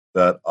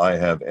that I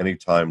have any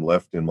time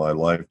left in my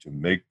life to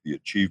make the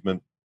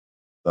achievement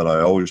that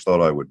I always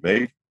thought I would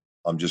make.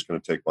 I'm just going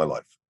to take my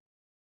life.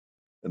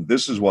 And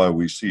this is why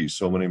we see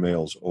so many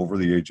males over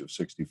the age of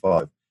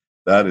 65.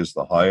 That is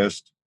the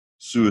highest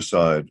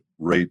suicide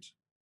rate,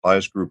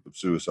 highest group of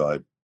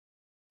suicide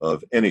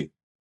of any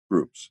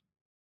groups.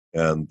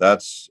 And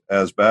that's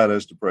as bad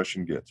as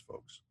depression gets,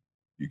 folks.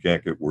 You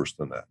can't get worse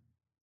than that.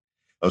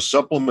 Now,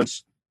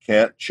 supplements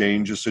can't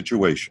change a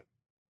situation.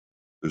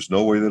 There's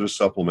no way that a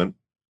supplement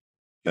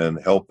can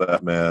help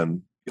that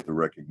man get the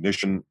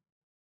recognition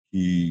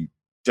he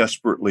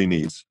desperately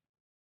needs,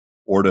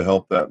 or to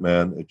help that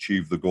man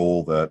achieve the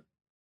goal that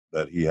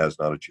he has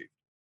not achieved.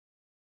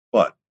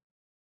 But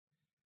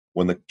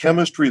when the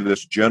chemistry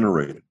that's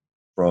generated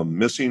from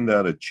missing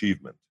that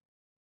achievement,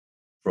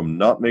 from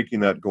not making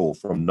that goal,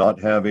 from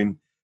not having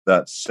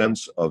that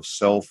sense of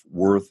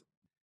self-worth,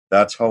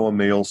 that's how a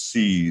male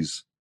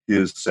sees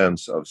his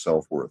sense of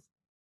self-worth.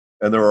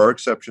 And there are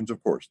exceptions,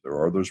 of course. There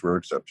are those rare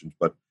exceptions,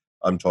 but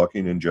I'm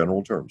talking in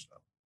general terms now.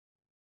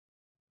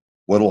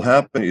 What will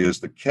happen is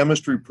the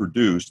chemistry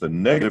produced, the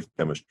negative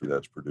chemistry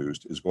that's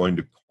produced, is going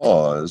to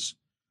cause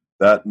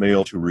that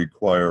male to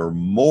require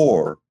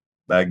more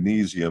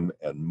magnesium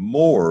and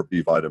more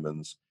B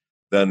vitamins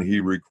than he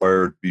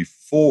required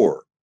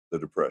before the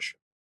depression.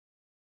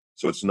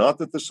 So it's not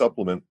that the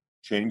supplement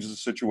changes the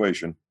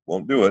situation,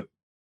 won't do it.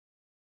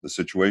 The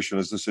situation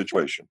is the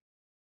situation.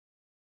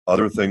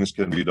 Other things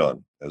can be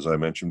done, as I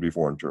mentioned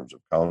before, in terms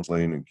of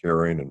counseling and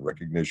caring and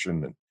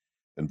recognition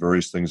and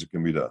various things that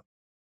can be done.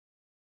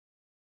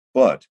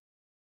 But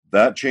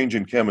that change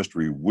in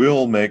chemistry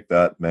will make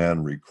that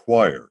man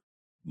require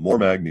more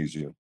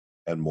magnesium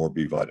and more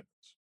B vitamins.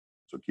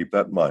 So keep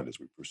that in mind as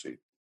we proceed.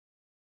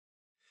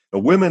 Now,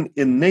 women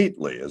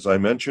innately, as I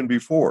mentioned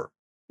before,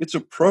 it's a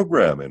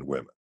program in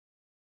women.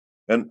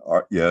 And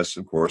yes,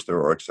 of course,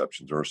 there are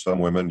exceptions. There are some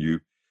women,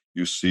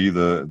 you see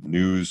the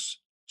news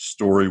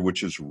story,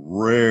 which is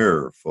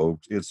rare,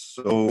 folks. It's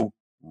so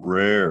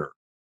rare,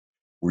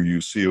 where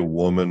you see a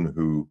woman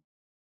who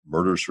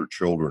murders her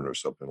children or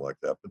something like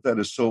that. But that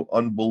is so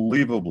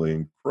unbelievably,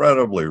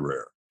 incredibly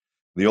rare.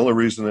 The only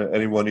reason that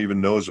anyone even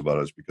knows about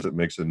it is because it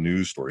makes a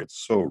news story.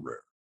 It's so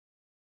rare.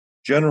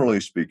 Generally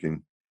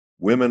speaking,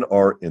 women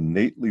are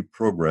innately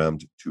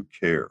programmed to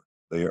care.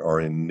 They are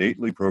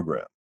innately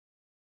programmed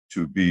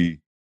to be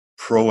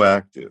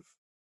proactive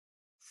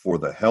for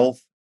the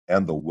health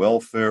and the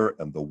welfare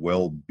and the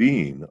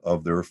well-being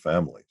of their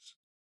families.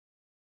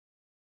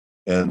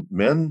 And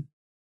men,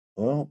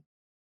 well,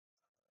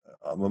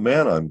 I'm a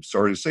man, I'm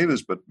sorry to say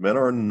this, but men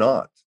are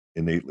not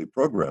innately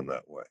programmed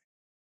that way.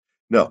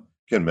 Now,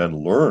 can men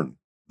learn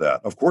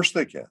that? Of course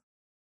they can.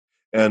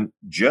 And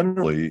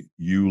generally,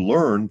 you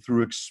learn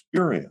through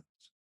experience.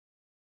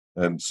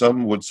 And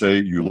some would say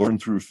you learn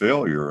through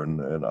failure,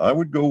 and I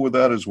would go with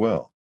that as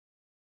well.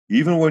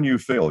 Even when you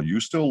fail,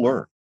 you still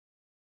learn.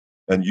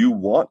 And you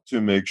want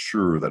to make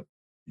sure that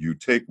you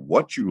take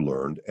what you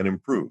learned and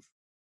improve.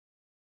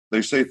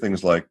 They say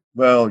things like,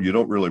 well, you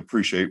don't really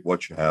appreciate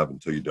what you have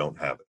until you don't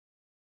have it.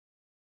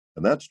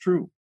 And that's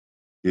true.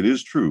 It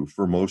is true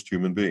for most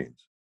human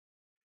beings.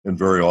 And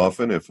very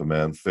often, if a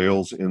man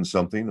fails in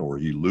something or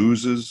he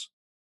loses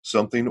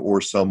something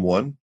or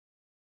someone,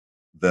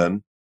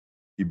 then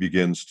he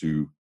begins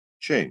to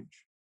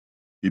change.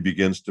 He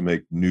begins to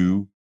make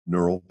new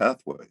neural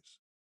pathways.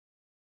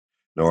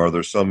 Now, are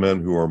there some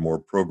men who are more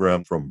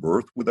programmed from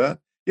birth with that?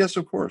 Yes,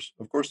 of course.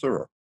 Of course there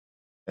are.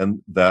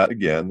 And that,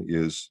 again,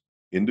 is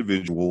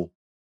individual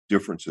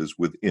differences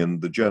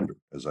within the gender,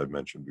 as I've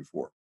mentioned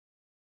before.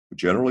 But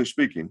generally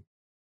speaking,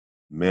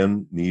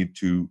 men need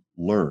to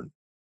learn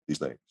these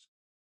things.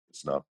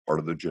 It's not part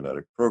of the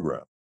genetic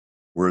program.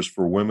 Whereas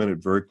for women, it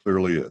very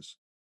clearly is.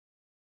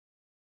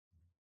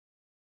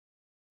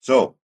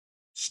 So,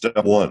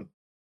 step one,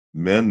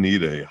 men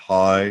need a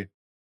high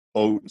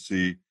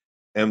potency,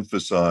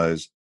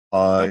 emphasize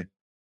high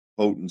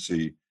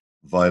potency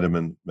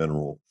vitamin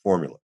mineral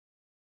formula.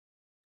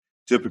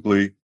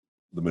 Typically,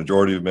 the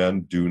majority of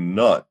men do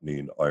not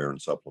need iron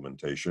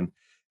supplementation.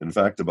 In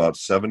fact, about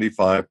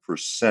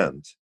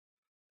 75%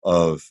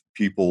 of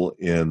people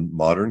in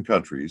modern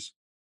countries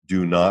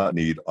do not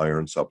need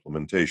iron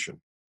supplementation,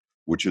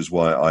 which is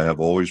why I have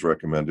always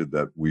recommended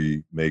that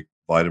we make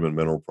vitamin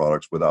mineral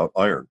products without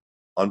iron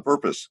on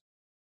purpose.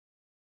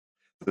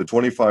 The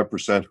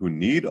 25% who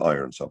need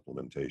iron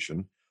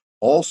supplementation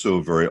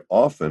also very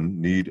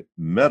often need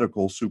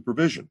medical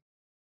supervision.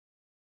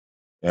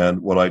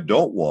 And what I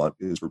don't want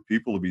is for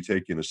people to be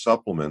taking a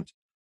supplement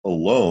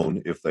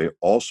alone if they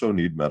also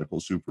need medical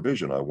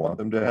supervision. I want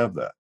them to have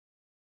that.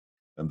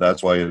 And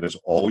that's why it has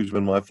always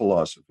been my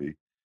philosophy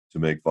to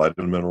make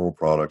vitamin mineral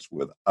products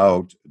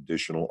without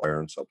additional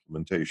iron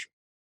supplementation.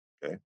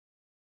 Okay.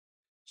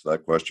 So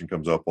that question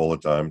comes up all the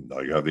time. Now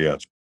you have the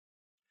answer.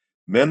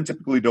 Men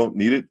typically don't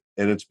need it,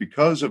 and it's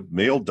because of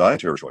male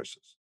dietary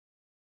choices.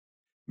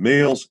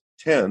 Males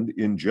tend,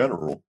 in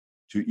general,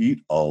 to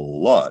eat a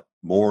lot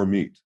more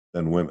meat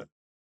than women.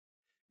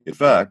 In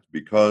fact,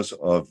 because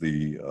of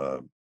the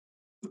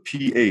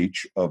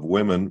pH of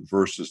women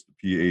versus the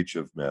pH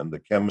of men, the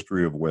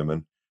chemistry of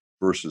women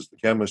versus the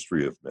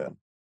chemistry of men,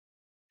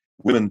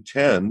 women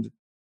tend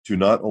to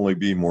not only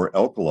be more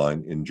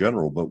alkaline in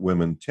general, but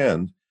women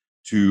tend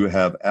to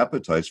have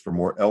appetites for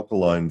more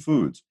alkaline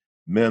foods.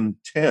 Men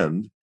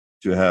tend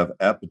to have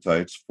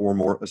appetites for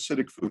more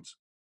acidic foods.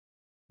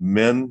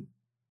 Men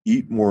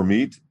eat more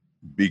meat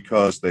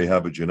because they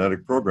have a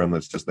genetic program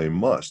that says they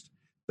must.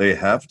 They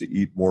have to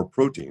eat more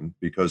protein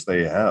because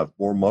they have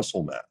more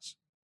muscle mass.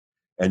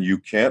 And you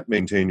can't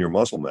maintain your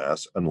muscle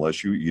mass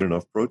unless you eat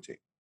enough protein.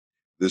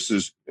 This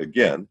is,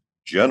 again,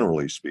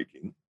 generally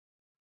speaking,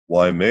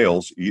 why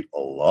males eat a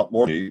lot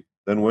more meat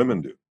than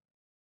women do.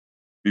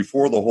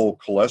 Before the whole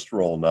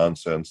cholesterol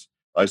nonsense,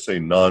 I say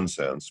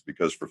nonsense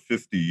because for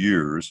 50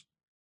 years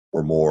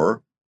or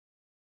more,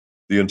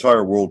 the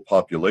entire world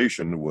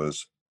population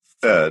was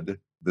fed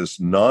this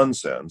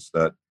nonsense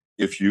that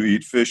if you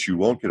eat fish, you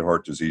won't get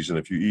heart disease, and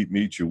if you eat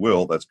meat, you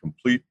will. That's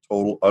complete,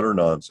 total, utter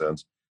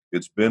nonsense.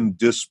 It's been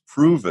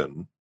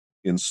disproven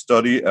in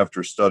study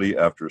after study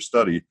after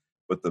study,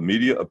 but the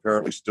media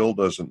apparently still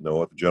doesn't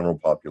know it. The general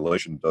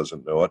population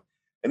doesn't know it.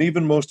 And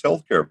even most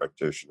healthcare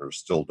practitioners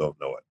still don't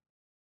know it,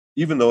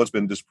 even though it's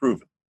been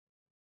disproven.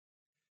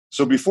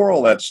 So before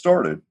all that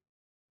started,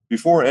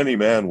 before any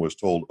man was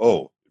told,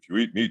 oh, if you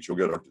eat meat, you'll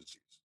get heart disease.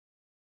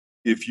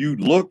 If you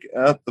look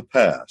at the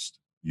past,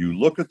 you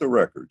look at the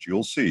records,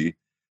 you'll see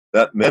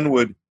that men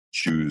would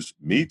choose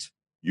meat,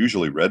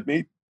 usually red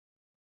meat,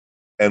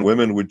 and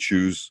women would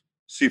choose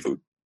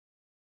seafood.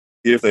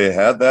 If they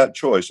had that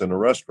choice in a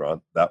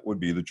restaurant, that would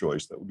be the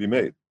choice that would be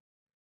made.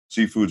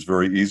 Seafood's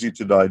very easy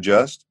to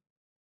digest,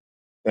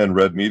 and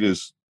red meat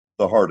is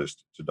the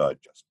hardest to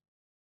digest.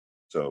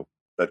 So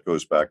that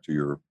goes back to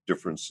your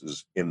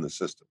differences in the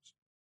systems.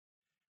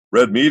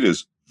 Red meat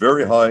is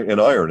very high in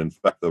iron. In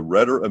fact, the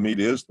redder a meat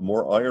is, the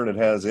more iron it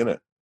has in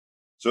it.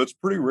 So it's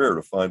pretty rare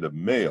to find a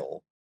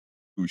male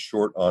who's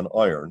short on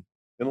iron,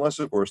 unless,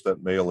 of course,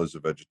 that male is a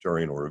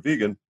vegetarian or a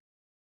vegan,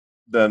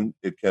 then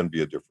it can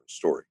be a different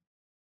story.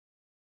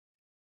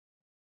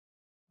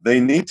 They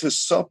need to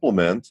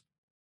supplement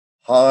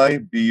high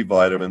B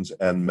vitamins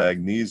and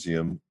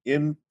magnesium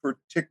in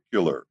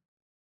particular.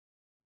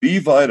 B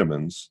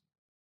vitamins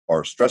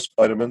are stress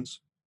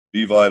vitamins.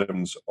 B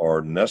vitamins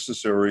are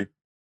necessary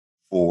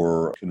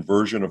for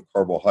conversion of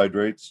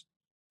carbohydrates.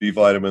 B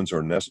vitamins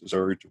are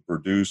necessary to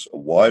produce a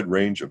wide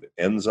range of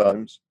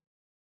enzymes.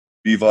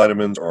 B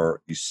vitamins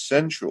are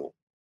essential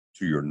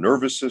to your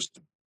nervous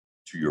system,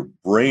 to your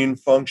brain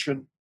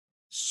function,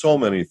 so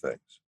many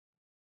things.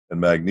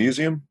 And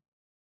magnesium,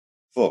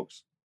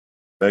 folks,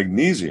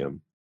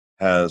 magnesium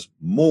has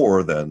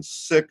more than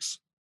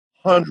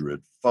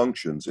 600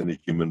 functions in the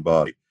human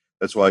body.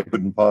 That's why I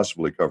couldn't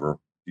possibly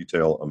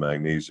detail a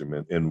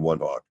magnesium in one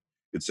talk.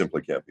 It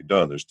simply can't be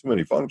done. There's too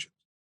many functions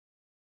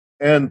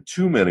and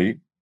too many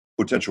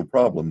potential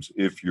problems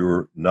if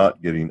you're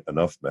not getting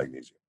enough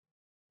magnesium.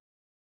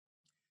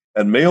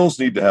 And males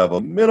need to have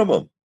a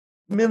minimum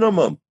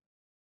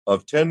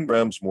of 10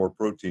 grams more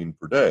protein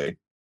per day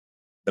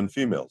than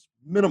females,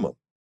 minimum.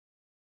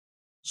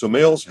 So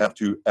males have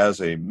to, as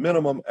a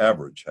minimum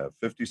average, have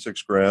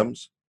 56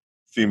 grams,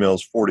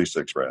 females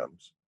 46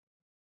 grams.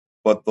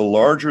 But the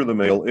larger the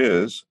male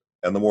is,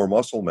 and the more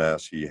muscle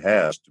mass he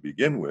has to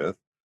begin with,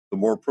 the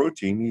more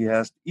protein he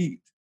has to eat.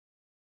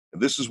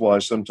 And this is why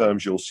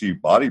sometimes you'll see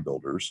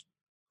bodybuilders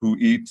who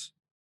eat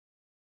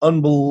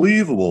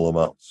unbelievable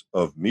amounts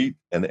of meat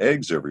and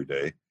eggs every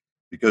day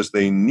because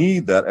they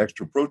need that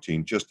extra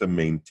protein just to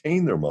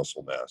maintain their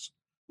muscle mass,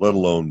 let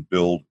alone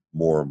build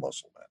more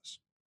muscle mass.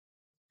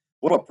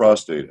 What about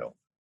prostate health?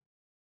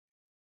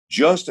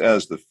 Just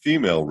as the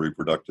female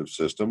reproductive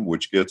system,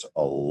 which gets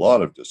a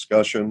lot of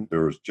discussion,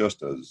 there's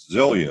just a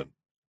zillion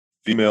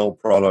female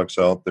products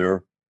out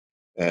there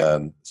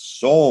and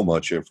so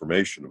much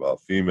information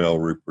about female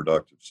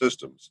reproductive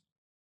systems.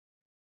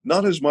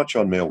 Not as much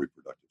on male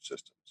reproductive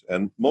systems.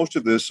 And most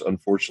of this,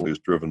 unfortunately, is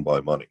driven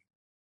by money.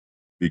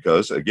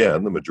 Because,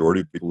 again, the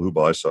majority of people who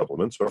buy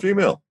supplements are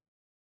female.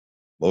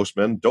 Most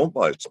men don't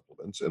buy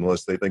supplements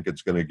unless they think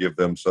it's going to give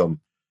them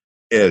some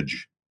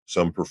edge,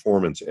 some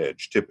performance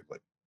edge, typically.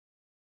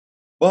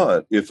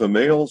 But if a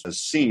male has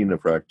seen a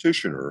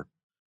practitioner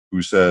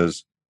who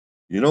says,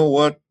 you know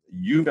what,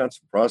 you've got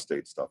some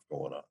prostate stuff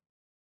going on.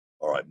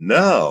 All right,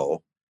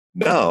 now,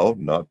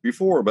 not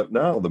before, but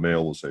now the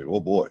male will say, oh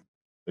boy,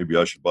 maybe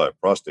I should buy a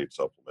prostate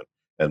supplement.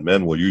 And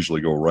men will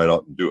usually go right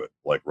out and do it,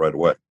 like right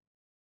away.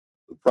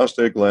 The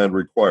prostate gland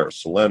requires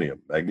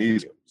selenium,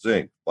 magnesium,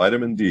 zinc,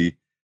 vitamin D,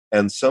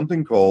 and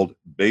something called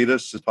beta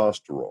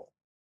sitosterol.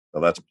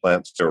 Now, that's a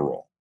plant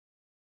sterol.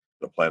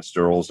 The plant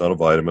sterol is not a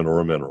vitamin or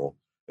a mineral,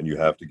 and you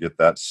have to get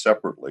that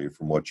separately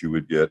from what you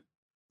would get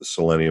the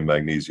selenium,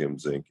 magnesium,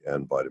 zinc,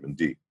 and vitamin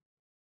D.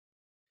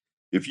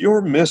 If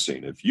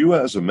you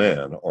as a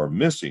man are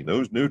missing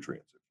those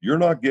nutrients, if you're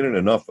not getting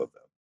enough of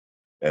them,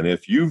 and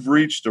if you've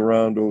reached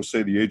around,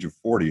 say, the age of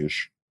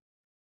 40-ish,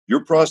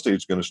 your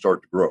prostate's going to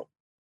start to grow.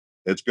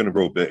 It's going to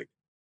grow big,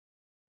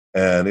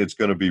 and it's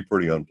going to be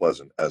pretty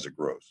unpleasant as it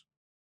grows.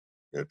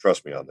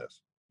 Trust me on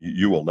this.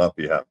 You will not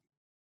be happy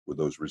with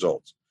those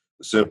results.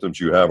 The symptoms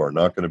you have are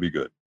not going to be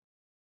good.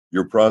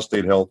 Your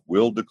prostate health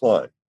will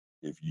decline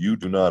if you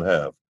do not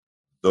have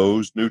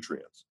those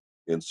nutrients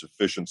in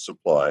sufficient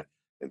supply.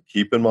 And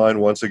keep in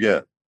mind, once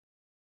again,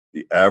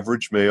 the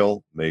average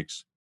male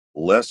makes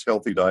less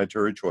healthy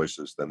dietary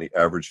choices than the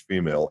average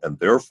female, and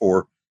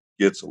therefore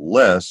gets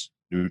less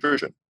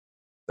nutrition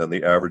than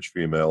the average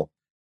female,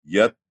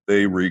 yet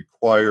they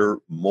require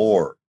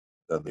more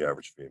than the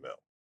average female.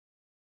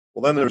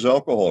 Well, then there's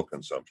alcohol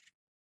consumption.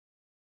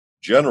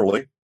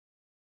 Generally,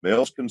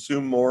 males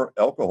consume more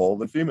alcohol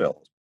than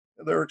females.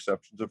 And there are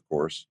exceptions, of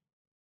course.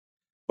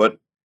 But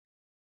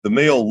the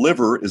male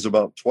liver is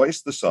about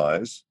twice the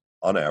size,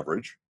 on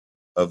average,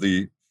 of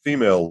the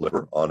female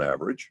liver, on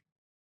average.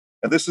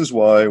 And this is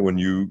why when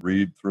you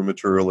read through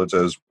material, it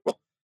says, well,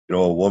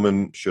 a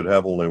woman should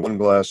have only one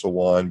glass of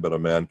wine, but a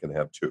man can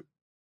have two.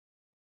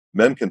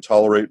 Men can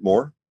tolerate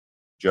more,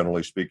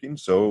 generally speaking,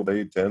 so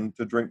they tend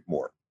to drink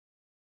more.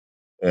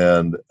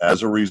 And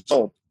as a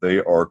result, they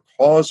are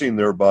causing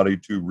their body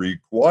to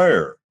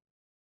require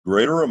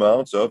greater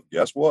amounts of,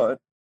 guess what,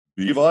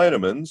 B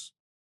vitamins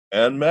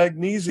and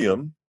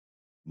magnesium,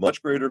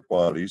 much greater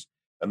quantities.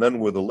 And then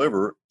with the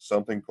liver,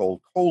 something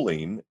called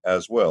choline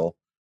as well,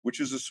 which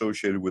is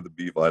associated with the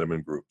B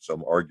vitamin group.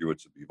 Some argue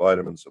it's a B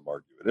vitamin, some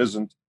argue it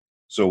isn't.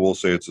 So we'll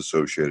say it's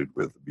associated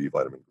with the B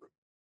vitamin group.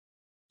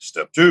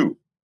 Step 2,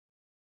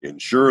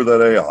 ensure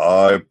that a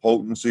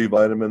high-potency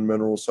vitamin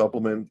mineral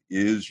supplement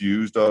is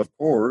used, of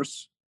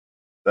course,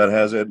 that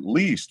has at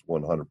least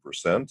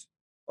 100%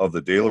 of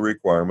the daily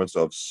requirements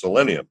of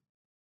selenium,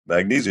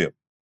 magnesium,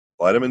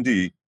 vitamin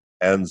D,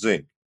 and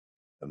zinc.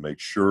 And make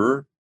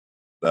sure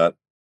that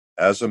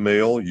as a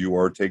male, you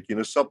are taking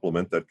a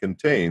supplement that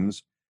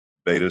contains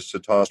beta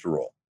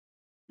sitosterol,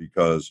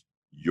 because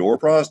your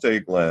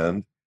prostate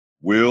gland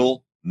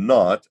will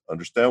not,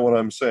 understand what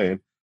I'm saying,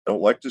 I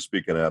don't like to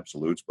speak in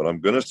absolutes, but I'm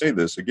going to say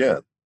this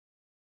again.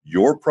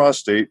 Your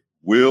prostate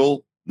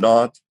will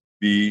not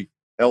be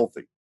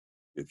healthy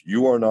if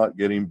you are not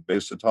getting beta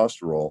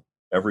sitosterol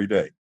every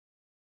day.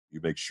 You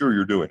make sure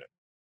you're doing it.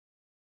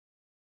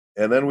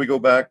 And then we go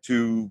back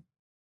to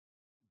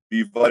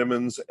B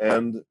vitamins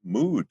and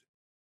mood,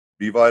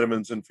 B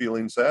vitamins and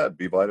feeling sad,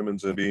 B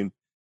vitamins and being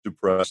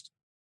depressed.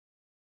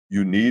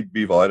 You need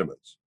B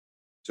vitamins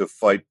to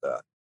fight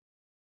that.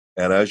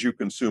 And as you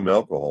consume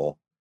alcohol,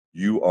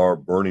 you are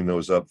burning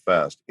those up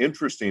fast.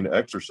 Interesting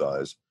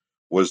exercise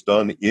was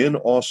done in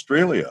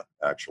Australia,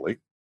 actually,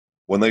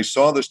 when they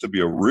saw this to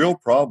be a real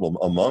problem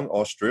among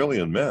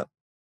Australian men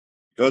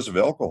because of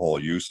alcohol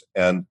use.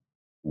 And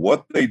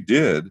what they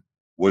did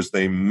was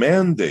they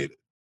mandated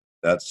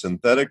that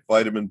synthetic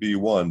vitamin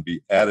B1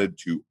 be added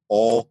to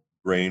all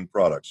grain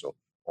products. So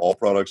all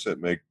products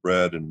that make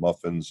bread and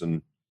muffins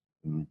and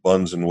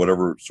buns and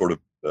whatever sort of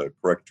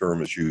correct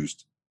term is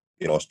used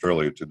in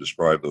Australia to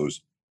describe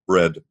those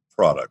bread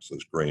products,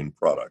 those grain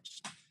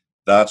products.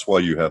 That's why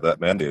you have that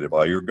mandated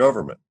by your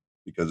government,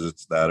 because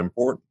it's that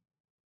important.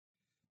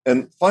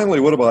 And finally,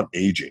 what about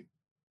aging?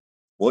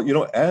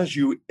 Well, as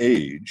you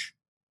age,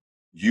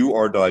 you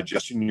are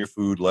digesting your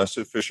food less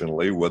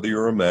efficiently, whether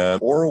you're a man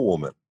or a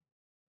woman.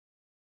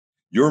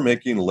 You're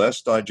making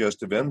less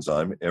digestive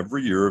enzyme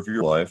every year of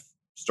your life,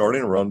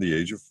 starting around the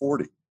age of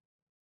 40.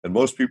 And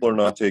most people are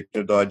not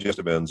taking a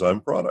digestive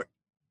enzyme product.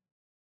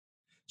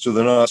 So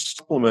they're not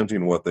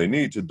supplementing what they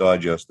need to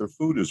digest their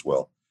food as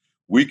well.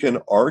 We can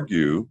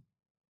argue,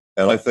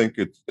 and I think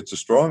it's a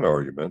strong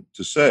argument,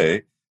 to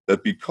say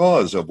that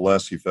because of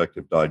less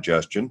effective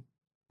digestion,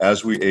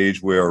 as we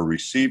age, we are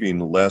receiving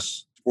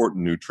less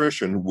important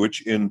nutrition,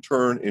 which in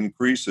turn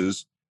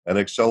increases and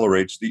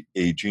accelerates the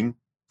aging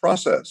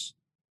process.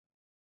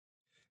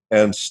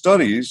 And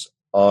studies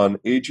on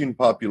aging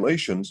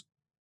populations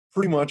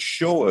pretty much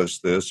show us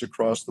this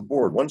across the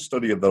board. One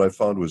study that I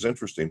found was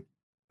interesting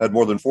had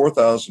more than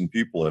 4,000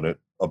 people in it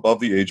above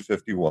the age of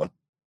 51.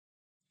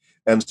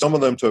 And some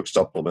of them took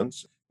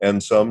supplements,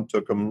 and some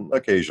took them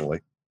occasionally,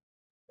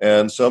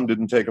 and some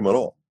didn't take them at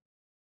all.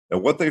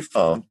 And what they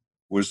found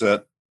was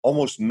that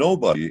almost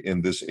nobody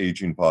in this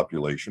aging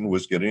population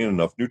was getting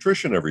enough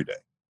nutrition every day.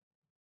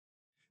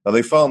 Now,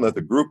 they found that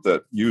the group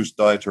that used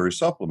dietary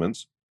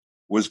supplements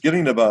was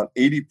getting about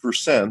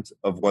 80%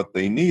 of what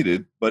they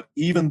needed, but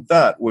even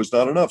that was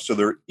not enough. So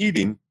they're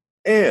eating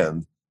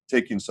and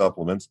taking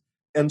supplements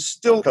and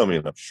still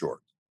coming up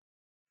short.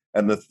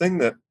 And the thing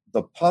that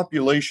the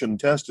population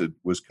tested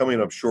was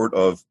coming up short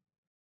of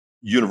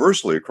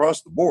universally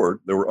across the board.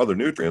 There were other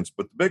nutrients,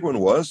 but the big one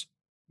was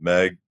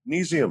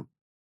magnesium.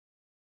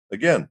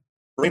 Again,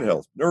 brain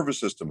health, nervous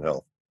system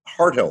health,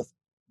 heart health,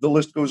 the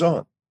list goes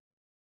on.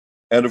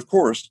 And of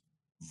course,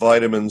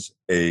 vitamins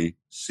A,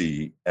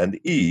 C, and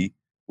E,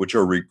 which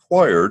are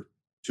required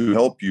to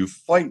help you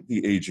fight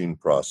the aging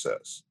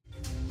process.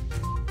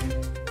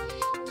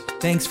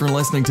 Thanks for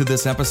listening to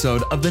this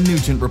episode of The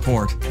Nugent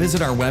Report.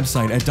 Visit our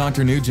website at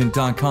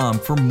drnugent.com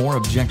for more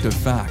objective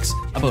facts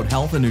about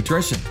health and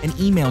nutrition, and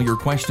email your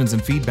questions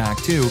and feedback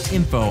to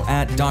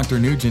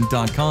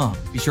info@drnugent.com.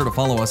 Be sure to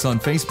follow us on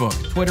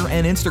Facebook, Twitter,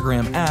 and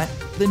Instagram at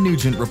The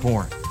Nugent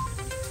Report.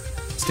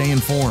 Stay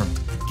informed.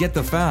 Get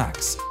the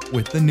facts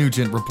with The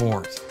Nugent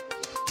Report.